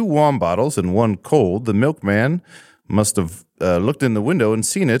there's 2 warm bottles and 1 cold, the milkman must have looked in the window and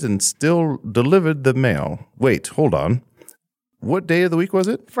seen it and still delivered the mail. Wait, hold on. What day of the week was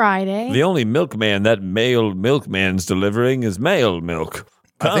it? Friday. The only milkman that male milkman's delivering is male milk.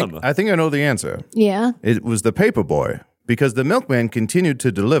 Come. I think I know the answer. Yeah. It was the paper boy. Because the milkman continued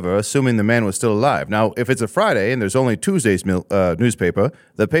to deliver, assuming the man was still alive. Now, if it's a Friday and there's only Tuesday's newspaper,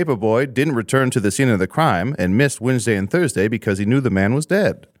 the paper boy didn't return to the scene of the crime and missed Wednesday and Thursday because he knew the man was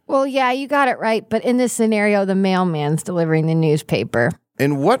dead. Well, yeah, you got it right. But in this scenario, the mailman's delivering the newspaper.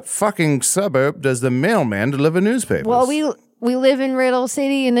 In what fucking suburb does the mailman deliver newspapers? Well, we live in Riddle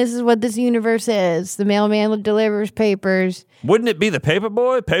City, and this is what this universe is. The mailman delivers papers. Wouldn't it be the paper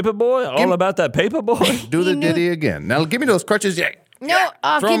boy? Paper boy? All about that paper boy? Do the ditty again. Now, give me those crutches. No,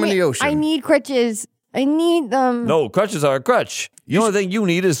 Throw give them in me- the ocean. I need crutches. I need them. No, crutches are a crutch. The only thing you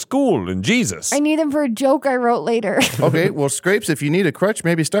need is school and Jesus. I need them for a joke I wrote later. Okay, well, Scrapes, if you need a crutch,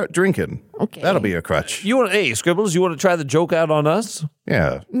 maybe start drinking. Okay. That'll be your crutch. Hey, Scribbles, you want to try the joke out on us?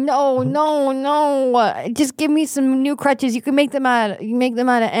 Yeah. No. Just give me some new crutches. You can make them out of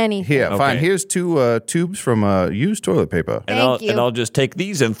anything. Here, fine. Okay. Here's 2 tubes from used toilet paper. Thank you. And I'll just take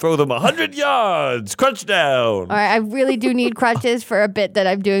these and throw them 100 yards. Crunch down. All right, I really do need crutches for a bit that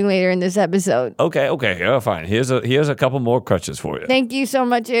I'm doing later in this episode. Okay, yeah, fine. Here's a couple more crutches for you. Thank you so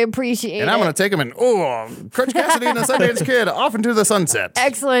much. I appreciate it. And I'm going to take them and, Crutch Cassidy and the Sundance Kid off into the sunset.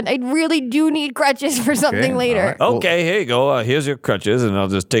 Excellent. I really do need crutches for something later. all right. Okay, here you go. Here's your crutches, and I'll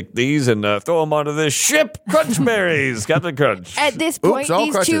just take these and throw them onto this ship. Crunchberries. Captain Crunch. At this point, all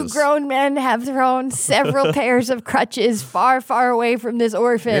these 2 crutches. grown men have thrown several pairs of crutches far, far away from this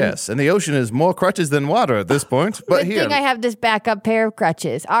orphan. Yes, and the ocean is more crutches than water at this point. But Good here, thing I have this backup pair of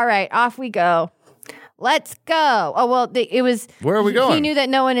crutches. All right, off we go. Let's go. Oh, well, it was... Where are we going? He knew that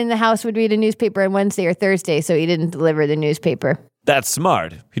no one in the house would read a newspaper on Wednesday or Thursday, so he didn't deliver the newspaper. That's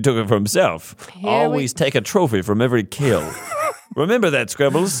smart. He took it for himself. Always take a trophy from every kill. Remember that,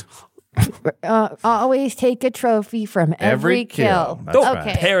 Scribbles. Always take a trophy from every kill. That's Don't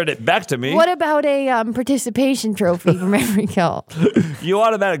right. parrot it back to me. What about a participation trophy from every kill? You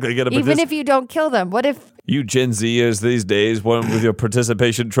automatically get a Even if you don't kill them. What if You Gen Zers these days, one with your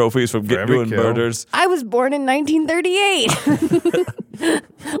participation trophies from every doing kill. murders. I was born in 1938?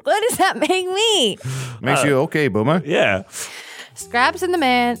 What does that make me? Makes you okay, Boomer. Yeah. Scraps and the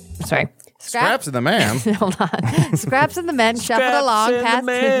man. Sorry. Scraps and the man. Hold on. Scraps and the men shuffled along past.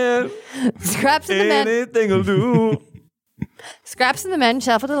 Scraps and the men. Anything'll do. Scraps and the men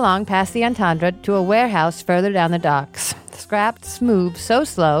shuffled along past the entendre to a warehouse further down the docks. Scraps moved so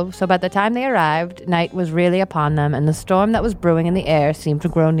slow, so by the time they arrived, night was really upon them, and the storm that was brewing in the air seemed to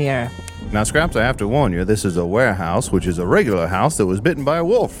grow nearer. Now, Scraps, I have to warn you, this is a warehouse, which is a regular house that was bitten by a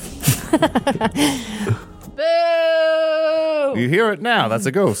wolf. Boo! You hear it now. That's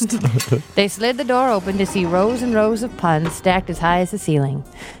a ghost. They slid the door open to see rows and rows of puns stacked as high as the ceiling.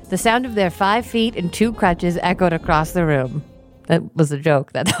 The sound of their 5 feet and 2 crutches echoed across the room. That was a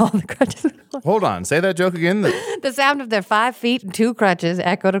joke. That's all the crutches. Hold on. Say that joke again. The sound of their 5 feet and 2 crutches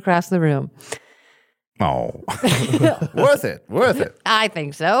echoed across the room. Oh. Worth it. I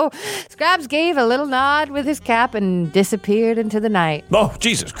think so. Scraps gave a little nod with his cap and disappeared into the night. Oh,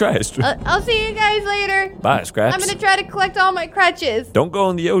 Jesus Christ. I'll see you guys later. Bye, Scraps. I'm going to try to collect all my crutches. Don't go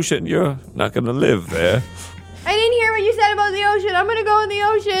in the ocean. You're not going to live there. I didn't hear what you said about the ocean. I'm going to go in the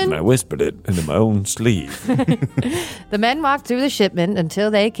ocean. And I whispered it into my own sleeve. The men walked through the shipment until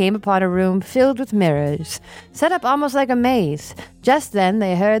they came upon a room filled with mirrors, set up almost like a maze. Just then,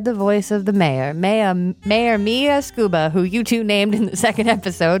 they heard the voice of the mayor, Mayor Mia Scuba, who you two named in the second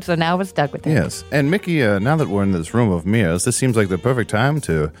episode, so now we're stuck with her. Yes. And Mickey, now that we're in this room of mirrors, this seems like the perfect time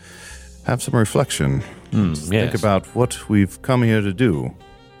to have some reflection. Think about what we've come here to do.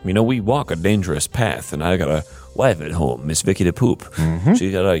 You know, we walk a dangerous path, and I got a wife at home, Miss Vicky the Poop. Mm-hmm.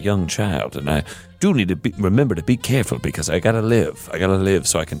 She got a young child, and I do need to remember to be careful because I gotta live. I gotta live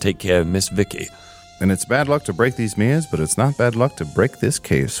so I can take care of Miss Vicky. And it's bad luck to break these mirrors, but it's not bad luck to break this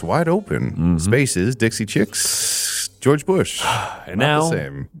case wide open. Spaces, Dixie Chicks, George Bush. And Not now the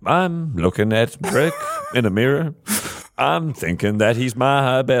same. I'm looking at Brick in a mirror. I'm thinking that he's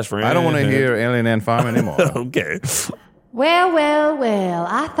my best friend. I don't want to hear Alien Ant Farm anymore. Okay. Well,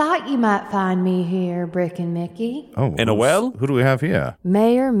 I thought you might find me here, Brick and Mickey. Oh, In a well? Who do we have here?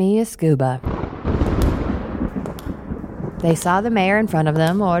 Mayor Mia Scuba. They saw the mayor in front of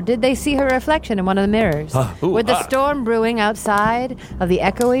them, or did they see her reflection in one of the mirrors? With the storm brewing outside of the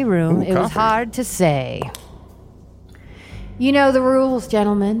echoey room, it was coffee. hard to say. You know the rules,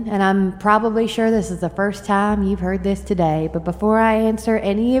 gentlemen, and I'm probably sure this is the first time you've heard this today, but before I answer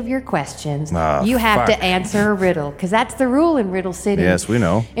any of your questions, you have to answer a riddle, because that's the rule in Riddle City. Yes, we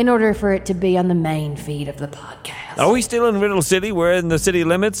know. In order for it to be on the main feed of the podcast. Are we still in Riddle City? We're in the city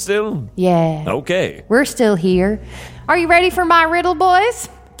limits still? Yeah. Okay. We're still here. Are you ready for my riddle, boys?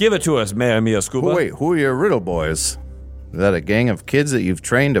 Give it to us, Mayor Mia Scuba. Wait, who are your riddle boys? Is that a gang of kids that you've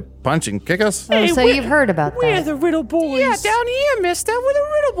trained to punch and kick us? Oh, so you've heard about that. the Riddle Boys. Yeah, down here, mister, we're the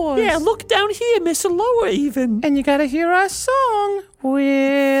Riddle Boys. Yeah, look down here, Mr. Lower even. And you gotta hear our song.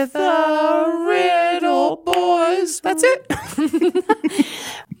 With the Riddle Boys. That's it.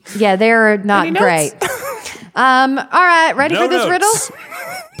 Yeah, they're not Any notes? great. All right, ready No for this notes. riddle?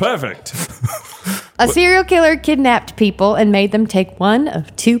 Perfect. A serial killer kidnapped people and made them take one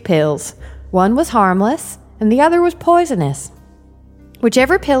of 2 pills. One was harmless, and the other was poisonous.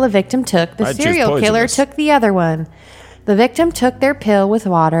 Whichever pill a victim took, the I'd choose serial killer poisonous. took the other one. The victim took their pill with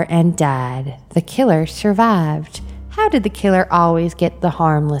water and died. The killer survived. How did the killer always get the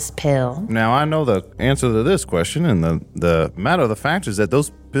harmless pill? Now, I know the answer to this question, and the matter of the fact is that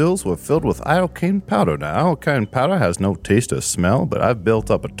those pills were filled with iocane powder. Now, iocane powder has no taste or smell, but I've built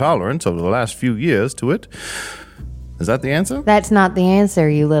up a tolerance over the last few years to it. Is that the answer? That's not the answer,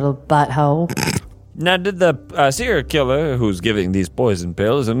 you little butthole. Now, did the serial killer who's giving these poison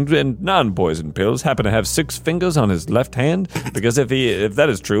pills and non-poison pills happen to have 6 fingers on his left hand? Because if that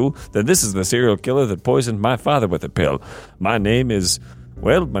is true, then this is the serial killer that poisoned my father with a pill. My name's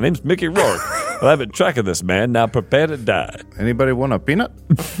Mickey Rourke. Well, I've been tracking this man. Now prepare to die. Anybody want a peanut?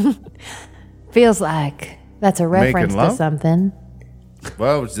 Feels like that's a reference to something.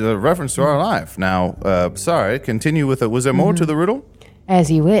 Well, it's a reference to our life. Now, sorry, continue with it. Was there more to the riddle? As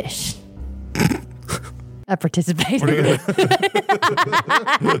you wish. I participated.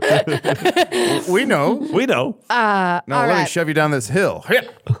 We know. Now, let me shove you down this hill.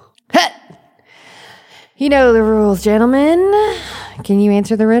 You know the rules, gentlemen. Can you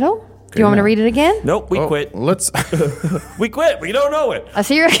answer the riddle? Do you want me to read it again? Nope, we quit. Let's. We quit. We don't know it. A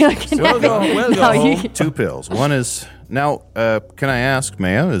serial killer can have We'll go home. 2 pills. One is now. Can I ask,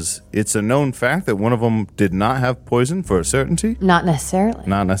 Maya? It's a known fact that one of them did not have poison for a certainty? Not necessarily.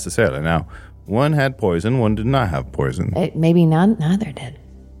 Not necessarily. Now, one had poison. One did not have poison. Maybe neither did.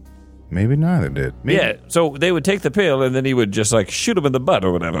 Maybe neither did. Maybe. Yeah, so they would take the pill and then he would just shoot him in the butt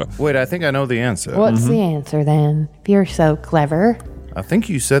or whatever. Wait, I think I know the answer. What's the answer then? If you're so clever. I think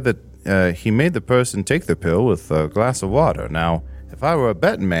you said that he made the person take the pill with a glass of water. Now, if I were a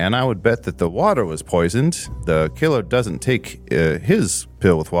betting man, I would bet that the water was poisoned. The killer doesn't take his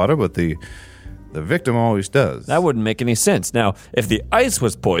pill with water, but the victim always does. That wouldn't make any sense. Now, if the ice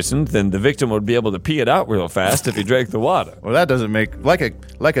was poisoned, then the victim would be able to pee it out real fast if he drank the water. Well, that doesn't make like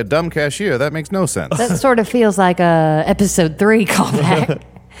a dumb cashier. That makes no sense. That sort of feels like a episode 3 callback.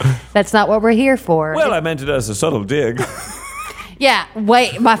 That's not what we're here for. Well, I meant it as a subtle dig. Yeah,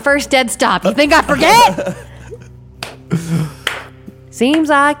 wait, my first dead stop. You think I forget? Seems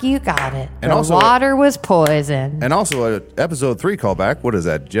like you got it. And the also- water was poison. And also, episode 3 callback. What is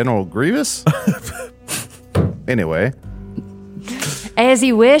that, General Grievous? Anyway. As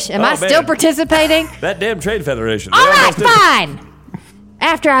you wish. Am I still participating? That damn Trade Federation. All right, fine.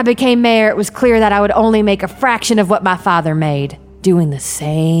 After I became mayor, it was clear that I would only make a fraction of what my father made, doing the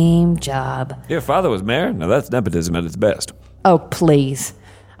same job. Your father was mayor? Now that's nepotism at its best. Oh, please.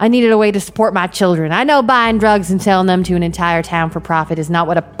 I needed a way to support my children. I know buying drugs and selling them to an entire town for profit is not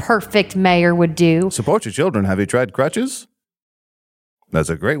what a perfect mayor would do. Support your children. Have you tried crutches? That's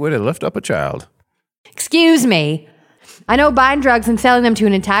a great way to lift up a child. Excuse me. I know buying drugs and selling them to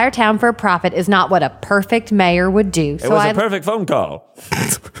an entire town for a profit is not what a perfect mayor would do. It was a perfect phone call.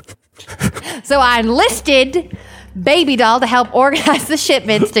 So I enlisted Baby Doll to help organize the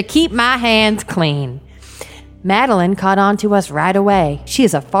shipments to keep my hands clean. Madeline caught on to us right away. She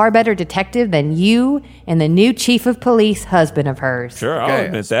is a far better detective than you and the new chief of police husband of hers. Sure, I'll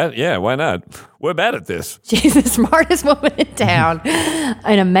admit that. Yeah, why not? We're bad at this. She's the smartest woman in town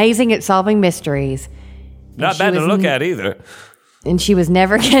and amazing at solving mysteries. Not bad to look at either. And she was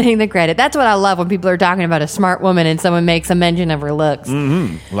never getting the credit. That's what I love when people are talking about a smart woman and someone makes a mention of her looks.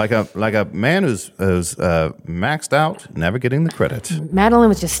 Mm-hmm. Like a man who's maxed out, never getting the credit. Madeline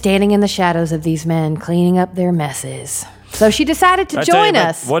was just standing in the shadows of these men, cleaning up their messes. So she decided to join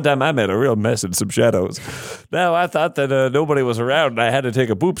us. One time I made a real mess in some shadows. Now, I thought that nobody was around and I had to take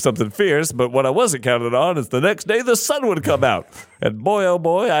a poop something fierce, but what I wasn't counting on is the next day the sun would come out. And boy, oh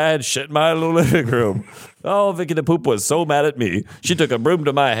boy, I had shit in my little living room. Oh, Vicky the Poop was so mad at me. She took a broom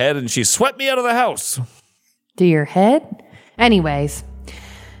to my head and she swept me out of the house. To your head? Anyways,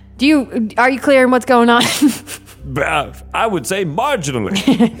 are you clear on what's going on? I would say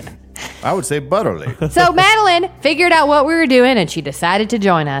marginally. I would say butterly. So Madeline figured out what we were doing and she decided to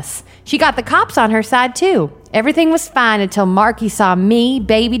join us. She got the cops on her side too. Everything was fine until Marky saw me,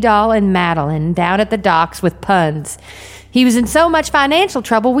 Baby Doll, and Madeline down at the docks with puns. He was in so much financial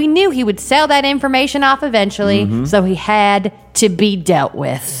trouble, we knew he would sell that information off eventually, so he had to be dealt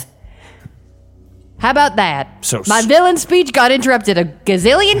with. How about that? My villain speech got interrupted a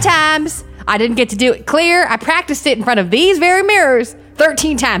gazillion times. I didn't get to do it clear. I practiced it in front of these very mirrors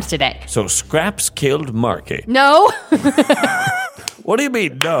 13 times today. So Scraps killed Marky. No. What do you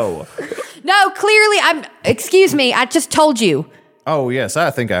mean, no? No, clearly, excuse me, I just told you. Oh, yes,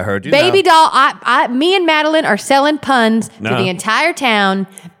 I think I heard you. Baby Doll, me and Madeline are selling puns to the entire town.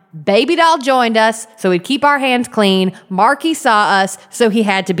 Baby Doll joined us, so we'd keep our hands clean. Marky saw us, so he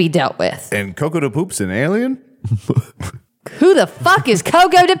had to be dealt with. And Coco de Poop's an alien? Who the fuck is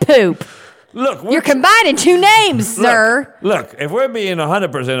Coco de Poop? Look, You're combining two names, sir. Look, if we're being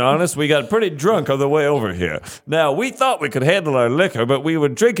 100% honest, we got pretty drunk on the way over here. Now, we thought we could handle our liquor, but we were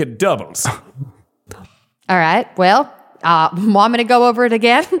drinking doubles. All right, well, want me to go over it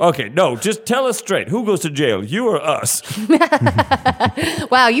again? Okay, no, just tell us straight. Who goes to jail, you or us?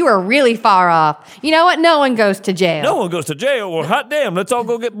 Wow, you are really far off. You know what? No one goes to jail. No one goes to jail. Well, hot damn, let's all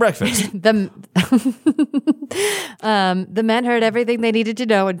go get breakfast. The men heard everything they needed to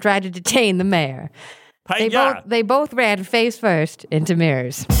know and tried to detain the mayor. They both ran face first into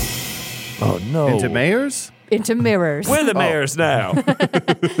mirrors. Oh, no. Into mayors? Into mirrors. We're the mayors now.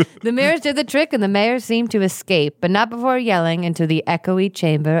 The mirrors did the trick, and the mayor seemed to escape, but not before yelling into the echoey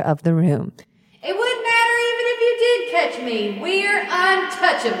chamber of the room. It wouldn't matter even if you did catch me. We're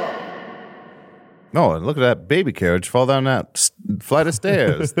untouchable. Oh, and look at that baby carriage fall down that flight of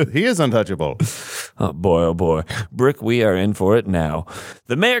stairs. He is untouchable. Oh, boy. Brick, we are in for it now.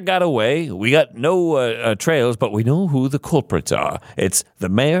 The mayor got away. We got no trails, but we know who the culprits are. It's the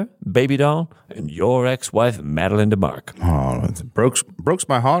mayor, Baby Doll, and your ex-wife, Madeline DeMarc. Oh, it broke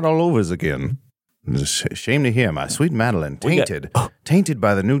my heart all over again. It's a shame to hear my sweet Madeline tainted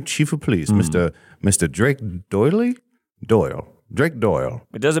by the new chief of police, Mr. Drake Doyle. Drake Doyle.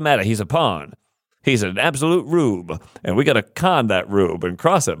 It doesn't matter. He's a pawn. He's an absolute rube, and we got to con that rube and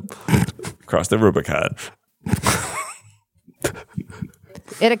cross him. Cross the Rubicon.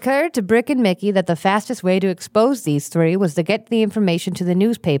 It occurred to Brick and Mickey that the fastest way to expose these three was to get the information to the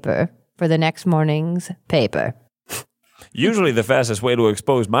newspaper for the next morning's paper. Usually the fastest way to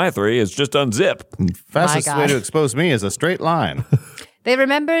expose my three is just unzip. Fastest way to expose me is a straight line. They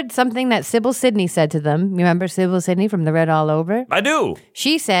remembered something that Sybil Sidney said to them. Remember Sybil Sidney from the Red All Over? I do.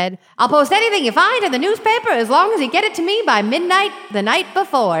 She said, I'll post anything you find in the newspaper as long as you get it to me by midnight the night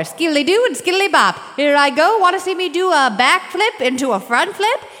before. Skiddly-doo and skiddly-bop. Here I go. Want to see me do a backflip into a front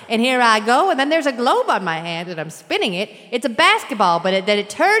flip? And here I go. And then there's a globe on my hand and I'm spinning it. It's a basketball, but then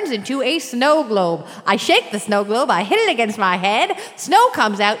it turns into a snow globe. I shake the snow globe. I hit it against my head. Snow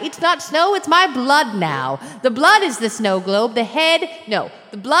comes out. It's not snow. It's my blood now. The blood is the snow globe. The head... No,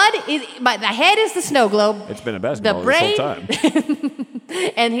 the blood is, the head is the snow globe. It's been a basketball the brain, this whole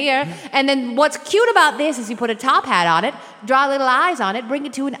time. And then what's cute about this is you put a top hat on it, draw little eyes on it, bring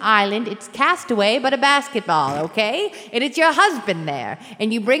it to an island. It's Castaway, but a basketball, okay? And it's your husband there.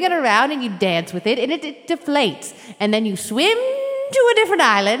 And you bring it around and you dance with it, and it deflates. And then you swim to a different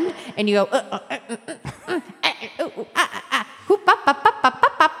island, and you go,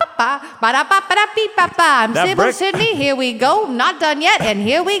 I'm Sybil Sidney. Here we go. Not done yet. And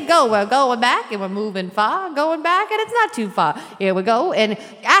here we go. We're going back and we're moving far. Going back and it's not too far. Here we go. And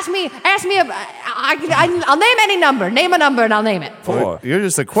ask me. I'll name any number. Name a number and I'll name it. 4. You're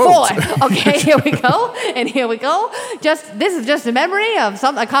just a quote. 4. Okay. Here we go. And here we go. This is just a memory of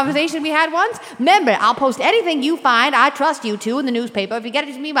a conversation we had once. Remember, I'll post anything you find. I trust you to in the newspaper. If you get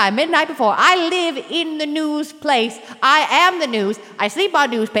it to me by midnight before, I live in the news place. I am the news. I sleep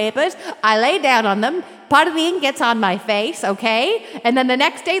on newspapers. I lay down on them. Part of the ink gets on my face, okay? And then the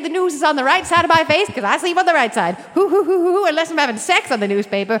next day, the news is on the right side of my face because I sleep on the right side. Unless I'm having sex on the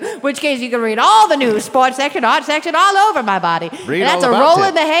newspaper, which case you can read all the news, sports section, art section, all over my body. And that's a roll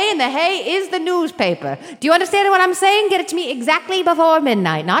in the hay, and the hay is the newspaper. Do you understand what I'm saying? Get it to me exactly before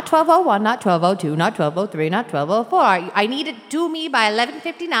midnight. Not 12:01, not 12:02, not 12:03, not 12:04. I need it to me by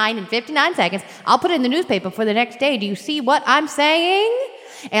 11:59 and 59 seconds. I'll put it in the newspaper for the next day. Do you see what I'm saying?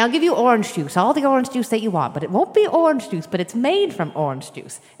 And I'll give you orange juice, all the orange juice that you want. But it won't be orange juice, but it's made from orange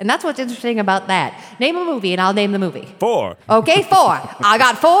juice. And that's what's interesting about that. Name a movie, and I'll name the movie. 4. Okay, 4. I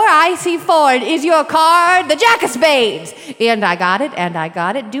got 4. I see 4. Is your card the Jack of Spades? And I got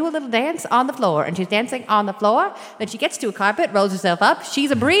it. Do a little dance on the floor. And she's dancing on the floor. Then she gets to a carpet, rolls herself up.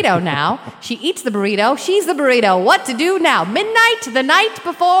 She's a burrito now. She eats the burrito. She's the burrito. What to do now? Midnight, the night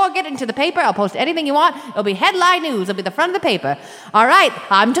before. Get into the paper. I'll post anything you want. It'll be headline news. It'll be the front of the paper. All right.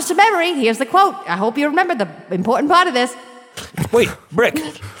 I'm just a memory. Here's the quote. I hope you remember the important part of this. Wait, Brick.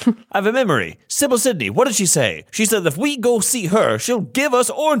 I have a memory. Sybil Sidney, what did she say? She said if we go see her, she'll give us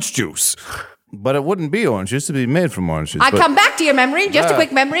orange juice. But it wouldn't be orange juice. It'd be made from orange juice. I come back to your memory. Just a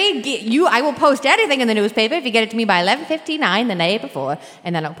quick memory. I will post anything in the newspaper if you get it to me by 11:59 the night before,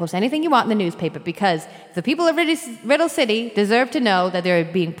 and then I'll post anything you want in the newspaper because the people of Riddle City deserve to know that they're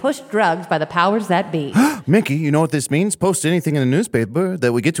being pushed drugs by the powers that be. Mickey, you know what this means? Post anything in the newspaper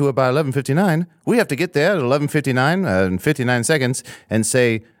that we get to it by 11:59. We have to get there at 11:59 and 59 seconds and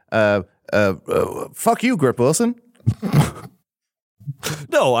say, fuck you, Grip Wilson.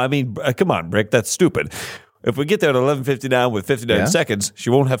 No, I mean, come on, Brick, that's stupid. if we get there at 11:59 with 59 seconds, she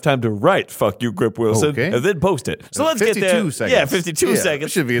won't have time to write "fuck you, Grip Wilson" Okay. and then post it. So let's get there. 52 seconds. Yeah, 52 seconds.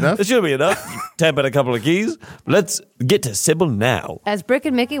 That should be enough. That should be enough. Tap in a couple of keys. Let's get to Sybil now. As Brick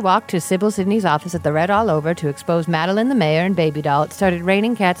and Mickey walked to Sybil Sidney's office at the Red All Over to expose Madeline the mayor and Baby Doll, it started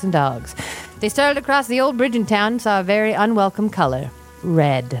raining cats and dogs. They started across the old bridge in town and saw a very unwelcome color.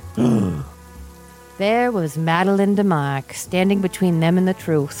 Red. There was Madeline DeMarc, standing between them and the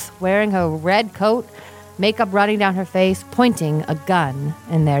truth, wearing her red coat, makeup running down her face, pointing a gun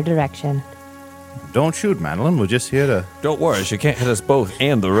in their direction. Don't shoot, Madeline. We're just here to... Don't worry, she can't hit us both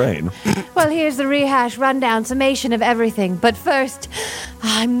and the rain. Well, here's the rehash, rundown, summation of everything. But first,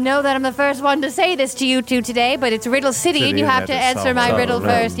 I know that I'm the first one to say this to you two today, but it's Riddle City, and you have to answer my riddle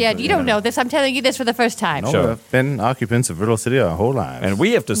first. Yeah, you don't know this. I'm telling you this for the first time. No, we've been occupants of Riddle City our whole lives. And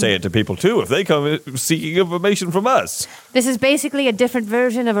we have to say it to people, too, if they come seeking information from us. This is basically a different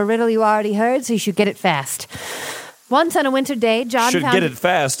version of a riddle you already heard, so you should get it fast. Once on a winter day, John Should found... get it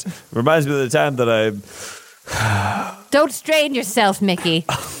fast. Reminds me of the time that Don't strain yourself, Mickey.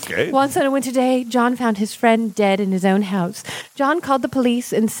 Okay. Once on a winter day, John found his friend dead in his own house. John called the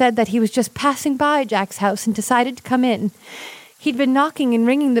police and said that he was just passing by Jack's house and decided to come in. He'd been knocking and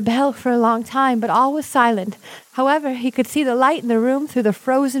ringing the bell for a long time, but all was silent. However, he could see the light in the room through the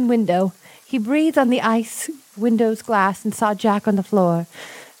frozen window. He breathed on the ice window's glass and saw Jack on the floor.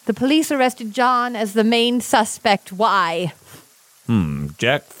 The police arrested John as the main suspect. Why?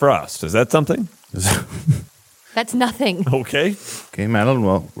 Jack Frost. Is that something? That's nothing. Okay. Okay, Madeline,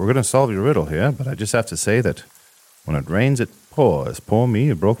 well, we're going to solve your riddle here, but I just have to say that when it rains, it pours. Poor me,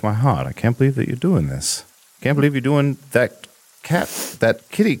 you broke my heart. I can't believe that you're doing this. Can't believe you're doing that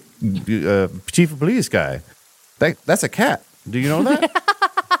kitty, chief of police guy. That's a cat. Do you know that?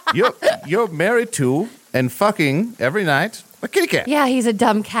 You're married to and fucking every night a kitty cat. Yeah, he's a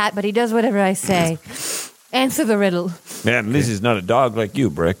dumb cat, but he does whatever I say. Answer the riddle. Man, at least he's not a dog like you,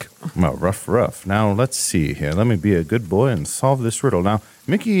 Brick. Well, rough. Now, let's see here. Let me be a good boy and solve this riddle. Now,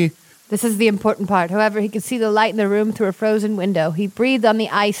 Mickey... This is the important part. However, he could see the light in the room through a frozen window. He breathed on the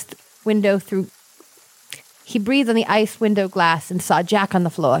ice window glass and saw Jack on the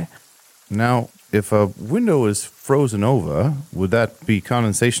floor. Now, if a window is frozen over, would that be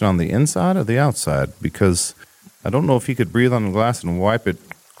condensation on the inside or the outside? Because I don't know if he could breathe on the glass and wipe it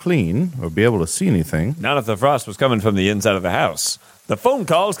clean or be able to see anything. Not if the frost was coming from the inside of the house. The phone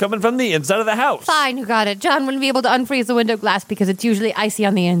call's coming from the inside of the house. Fine, you got it. John wouldn't be able to unfreeze the window glass because it's usually icy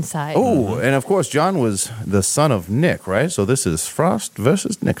on the inside. Oh, and of course, John was the son of Nick, right? So this is Frost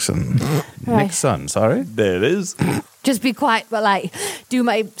versus Nixon. Right. Nick's son, sorry. There it is. Just be quiet while I do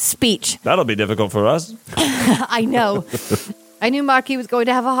my speech. That'll be difficult for us. I know. I knew Marky was going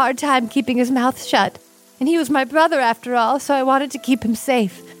to have a hard time keeping his mouth shut. And he was my brother after all, so I wanted to keep him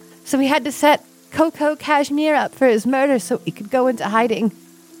safe. So we had to set Coco Cashmere up for his murder so he could go into hiding.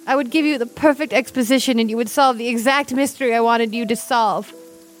 I would give you the perfect exposition and you would solve the exact mystery I wanted you to solve.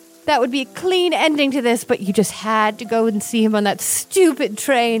 That would be a clean ending to this, but you just had to go and see him on that stupid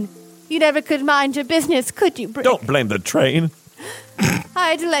train. You never could mind your business, could you, Brick? Don't blame the train.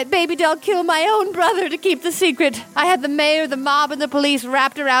 I had to let Baby Doll kill my own brother to keep the secret. I had the mayor, the mob, and the police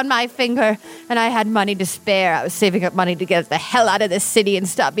wrapped around my finger, and I had money to spare. I was saving up money to get the hell out of this city and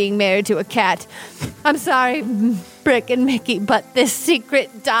stop being married to a cat. I'm sorry, Brick and Mickey, but this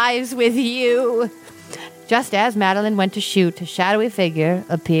secret dies with you. Just as Madeline went to shoot, a shadowy figure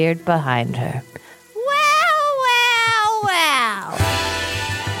appeared behind her. Well.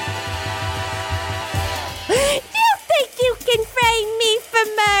 You can frame me for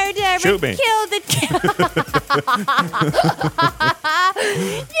murder Shoot and me. kill the...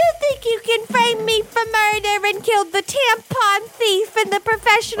 You think you can frame me for murder and kill the tampon thief and the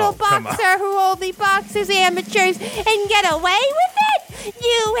professional boxer who only boxes amateurs and get away with it?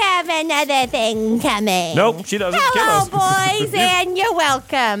 You have another thing coming. Nope, she doesn't. Kill Hello, us. boys, and you're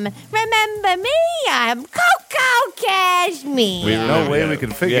welcome. Remember me? I'm Coco Cashmere. No way we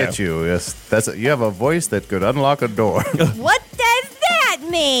can forget you. Yes, you have a voice that could unlock a door. What does that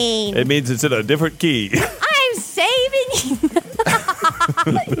mean? It means it's in a different key. I'm saving you.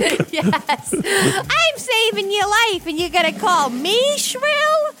 Yes. I'm saving your life, and you're going to call me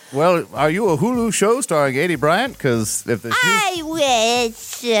shrill? Well, are you a Hulu show starring Adie Bryant? Because if there's I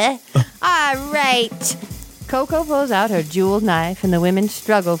wish. All right. Coco pulls out her jeweled knife, and the women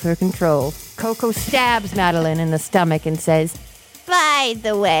struggle for control. Coco stabs Madeline in the stomach and says, "By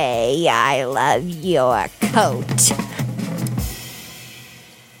the way, I love your coat."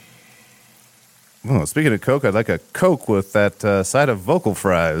 Well, speaking of Coke, I'd like a Coke with that side of vocal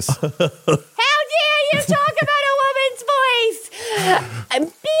fries. How dare you talk about a woman's voice? I'm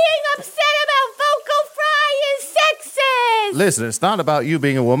being upset about vocal fry Listen, it's not about you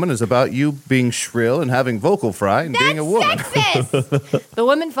being a woman. It's about you being shrill and having vocal fry and being a woman. Sexist! The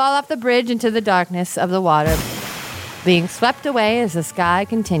women fall off the bridge into the darkness of the water, being swept away as the sky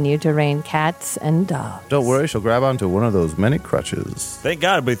continued to rain cats and dogs. Don't worry, she'll grab onto one of those many crutches. Thank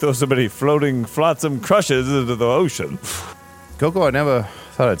God we throw so many floating, flotsam crushes into the ocean. Coco, I never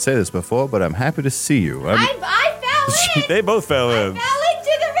thought I'd say this before, but I'm happy to see you. I fell in! They both fell in. Fell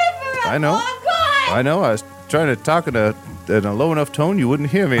into the river! I know. Oh, God! I know. I was trying to talk in a low enough tone you wouldn't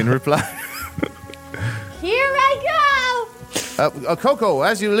hear me in reply. Here I go! Coco,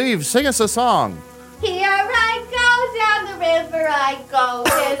 as you leave, sing us a song. Here I go, down the river I go.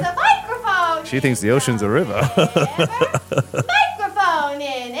 There's a microphone. She thinks the ocean's a river. Microphone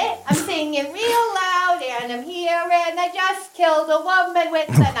in it. I'm singing real loud and I'm here and I just killed a woman with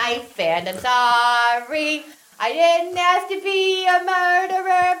a knife and I'm sorry. I didn't ask to be a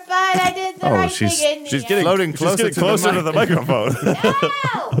murderer, but I did the right thing in the She's getting Floating closer to the microphone.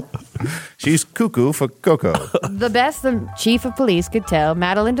 No! She's cuckoo for Coco. The best the chief of police could tell,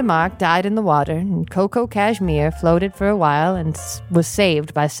 Madeline DeMarc died in the water, and Coco Cashmere floated for a while and was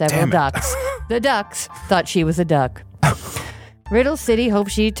saved by several ducks. The ducks thought she was a duck. Riddle City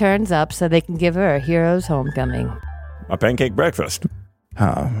hopes she turns up so they can give her a hero's homecoming. A pancake breakfast.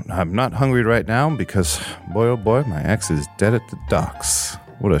 I'm not hungry right now because, boy, oh boy, my ex is dead at the docks.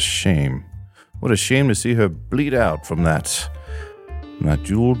 What a shame. What a shame to see her bleed out from that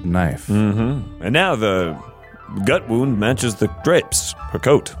jeweled knife. Mm-hmm. And now the gut wound matches the drapes. Her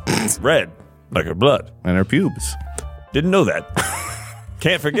coat. Red, like her blood. And her pubes. Didn't know that.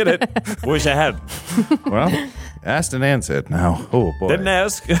 Can't forget it. Wish I had. Well, asked and answered now. Oh, boy. Didn't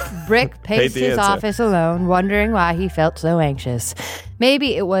ask. Brick paced his office alone, wondering why he felt so anxious.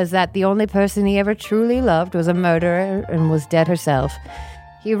 Maybe it was that the only person he ever truly loved was a murderer and was dead herself.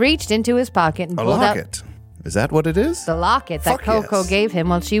 He reached into his pocket and pulled out... A locket. Is that what it is? The locket that Coco gave him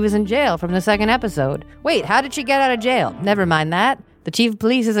while she was in jail from the second episode. Wait, how did she get out of jail? Never mind that. The chief of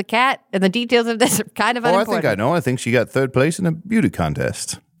police is a cat, and the details of this are kind of unimportant. I think I know. I think she got third place in a beauty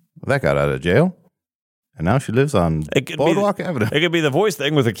contest. Well, that got out of jail. And now she lives on Boardwalk Avenue. It could be the voice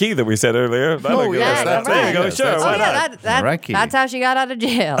thing with the key that we said earlier. Yes, that's there you go. Yes, sure, why not? That's how she got out of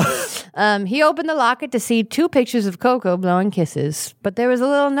jail. He opened the locket to see 2 pictures of Coco blowing kisses, but there was a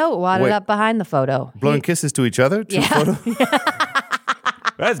little note wadded up behind the photo. Blowing kisses to each other? Photos?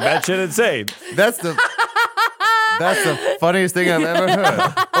 That's batshit insane. That's the funniest thing I've ever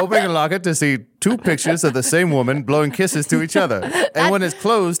heard. Opening a locket to see 2 pictures of the same woman blowing kisses to each other. And when it's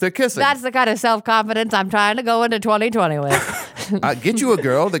closed, they're kissing. That's the kind of self-confidence I'm trying to go into 2020 with. Get you a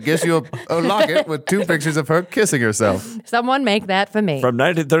girl that gives you a locket with 2 pictures of her kissing herself. Someone make that for me. From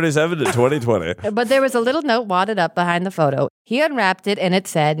 1937 to 2020. But there was a little note wadded up behind the photo. He unwrapped it and it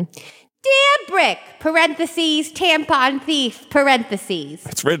said, "Dear Brick, parentheses, tampon thief, parentheses."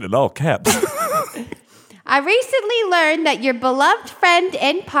 It's written in all caps. I recently learned that your beloved friend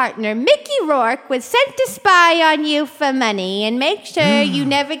and partner, Mickey Rourke, was sent to spy on you for money and make sure you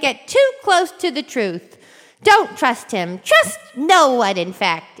never get too close to the truth. Don't trust him. Trust no one, in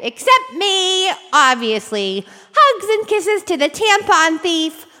fact, except me, obviously. Hugs and kisses to the tampon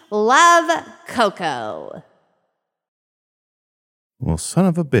thief. Love, Coco. Well, son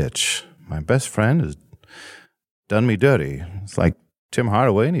of a bitch. My best friend has done me dirty. It's like Tim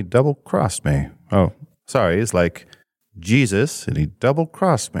Hardaway and he double-crossed me. Oh, sorry, it's like Jesus and he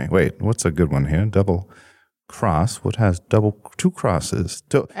double-crossed me. Wait, what's a good one here? Double cross. What has 2 crosses?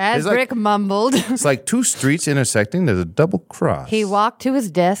 As Rick mumbled. It's like 2 streets intersecting. There's a double cross. He walked to his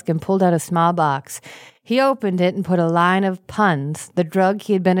desk and pulled out a small box. He opened it and put a line of puns, the drug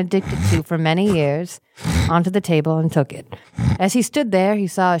he had been addicted to for many years, onto the table and took it. As he stood there, he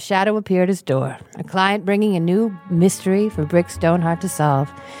saw a shadow appear at his door, a client bringing a new mystery for Brick Stoneheart to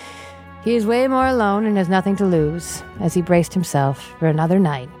solve. He is way more alone and has nothing to lose, as he braced himself for another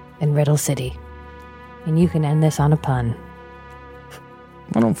night in Riddle City. And you can end this on a pun.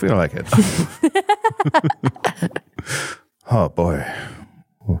 I don't feel like it. Oh, boy.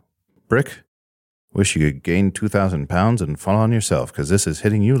 Brick, wish you could gain 2,000 pounds and fall on yourself, because this is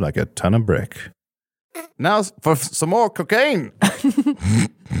hitting you like a ton of brick. Now for some more cocaine.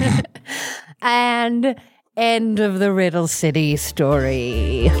 And end of the Riddle City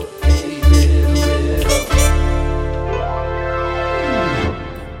story.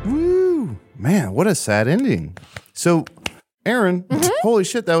 Woo! Man, what a sad ending. So, Aaron, holy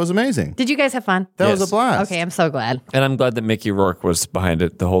shit, that was amazing. Did you guys have fun? That was a blast. Okay, I'm so glad. And I'm glad that Mickey Rourke was behind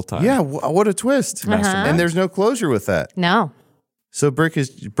it the whole time. Yeah, what a twist. And there's no closure with that. No. So Brick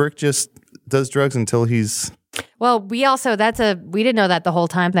just does drugs until he's... Well, we didn't know that the whole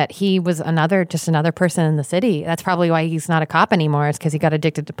time that he was just another person in the city. That's probably why he's not a cop anymore. It's because he got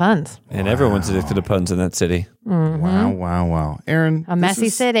addicted to puns. And everyone's addicted to puns in that city. Mm-hmm. Wow. Aaron. A messy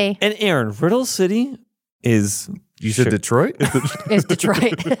city. And Aaron, Riddle City is... You said Detroit? It's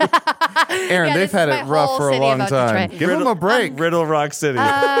Detroit. Aaron, they've had it rough for a long time. Detroit. Give them a break. Riddle Rock City.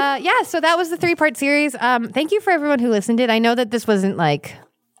 So that was the 3-part series. Thank you for everyone who listened to it. I know that this wasn't like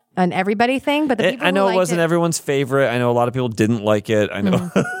an everybody thing, but the people I know who it wasn't everyone's favorite. I know a lot of people didn't like it. I know.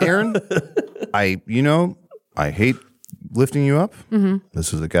 Aaron, I hate lifting you up. Mm-hmm.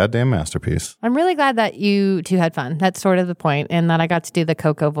 This is a goddamn masterpiece. I'm really glad that you two had fun. That's sort of the point, and that I got to do the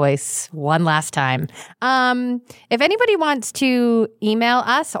Coco voice one last time. If anybody wants to email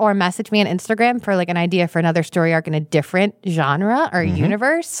us or message me on Instagram for like an idea for another story arc in a different genre or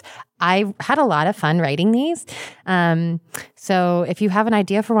universe, I had a lot of fun writing these. So if you have an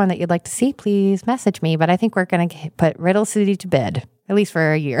idea for one that you'd like to see, please message me. But I think we're going to put Riddle City to bed, at least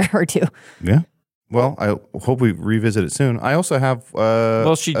for a year or two. Yeah. Well, I hope we revisit it soon. I also have...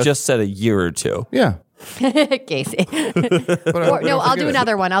 she just said a year or two. Yeah. Casey. I'll do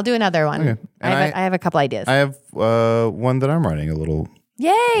another one. Okay. I have a couple ideas. I have one that I'm writing, a little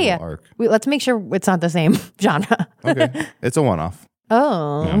arc. Let's make sure it's not the same genre. Okay. It's a one-off.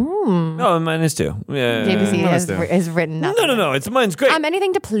 Oh. Yeah. Oh, mine is too. Yeah. JBC has written nothing. No. Mine's great.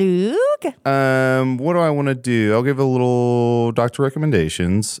 Anything to plug? What do I want to do? I'll give a little doctor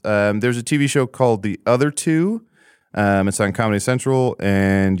recommendations. There's a TV show called The Other Two. It's on Comedy Central,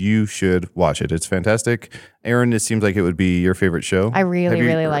 and you should watch it. It's fantastic. Aaron, it seems like it would be your favorite show. I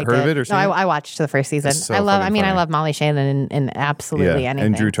really liked it. Heard of it or seen it? I watched the first season. So I love Molly Shannon in absolutely anything.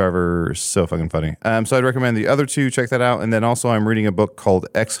 And Drew Tarver is so fucking funny. So I'd recommend The Other Two. Check that out. And then also I'm reading a book called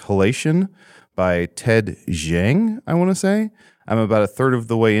Exhalation by Ted Zhang, I want to say. I'm about a third of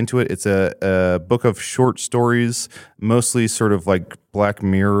the way into it. It's a book of short stories, mostly sort of like Black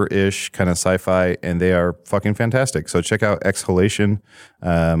Mirror-ish kind of sci-fi, and they are fucking fantastic. So check out Exhalation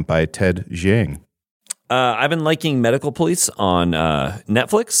by Ted Zhang. I've been liking Medical Police on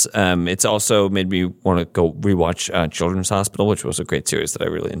Netflix. It's also made me want to go rewatch Children's Hospital, which was a great series that I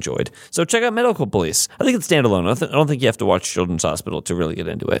really enjoyed. So check out Medical Police. I think it's standalone. I don't think you have to watch Children's Hospital to really get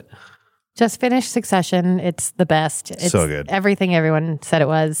into it. Just finished Succession. It's the best. It's so good. Everything everyone said it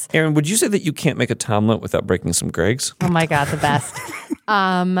was. Aaron, would you say that you can't make a Tomlet without breaking some Gregs? Oh my God, the best.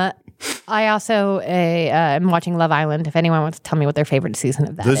 I also am watching Love Island. If anyone wants to tell me what their favorite season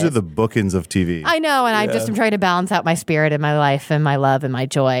of that is. Those are the bookends of TV. I know, and I just am trying to balance out my spirit and my life and my love and my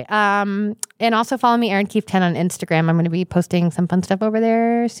joy. And also follow me, Aaron Keefe 10 on Instagram. I'm going to be posting some fun stuff over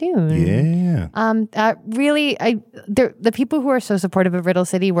there soon. Yeah. Really, the people who are so supportive of Riddle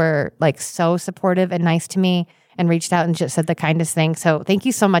City were like so supportive and nice to me, and reached out and just said the kindest thing. So thank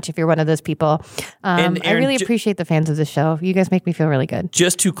you so much if you're one of those people. And Aaron, I really appreciate the fans of this show. You guys make me feel really good.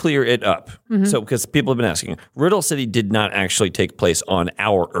 Just to clear it up, so because people have been asking, Riddle City did not actually take place on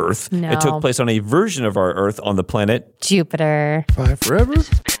our Earth. No. It took place on a version of our Earth on the planet Jupiter. Bye forever.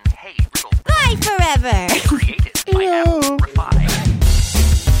 Bye forever. Created by Apple Revive.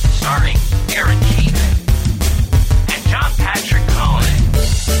 Starring Aaron Keefe and John Patrick Cohen.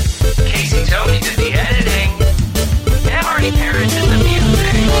 Casey Tony did the editing. And Marty Parrish did the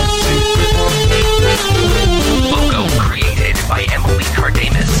music. Logo created by Emily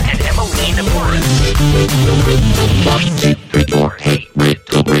Cardamus and Emmeline Morris. Riddle.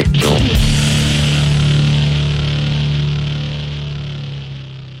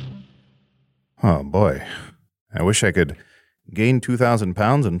 Oh, boy. I wish I could gain 2,000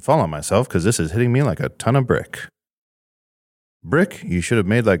 pounds and fall on myself, because this is hitting me like a ton of brick. Brick, you should have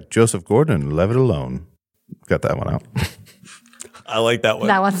made like Joseph Gordon and left it alone. Got that one out. I like that one.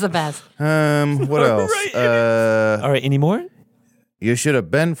 That one's the best. What else? All right, any more? You should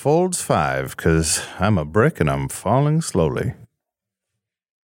have been Folds 5, because I'm a brick and I'm falling slowly.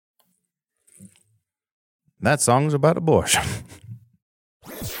 That song's about abortion.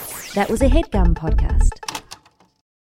 That was a HeadGum podcast.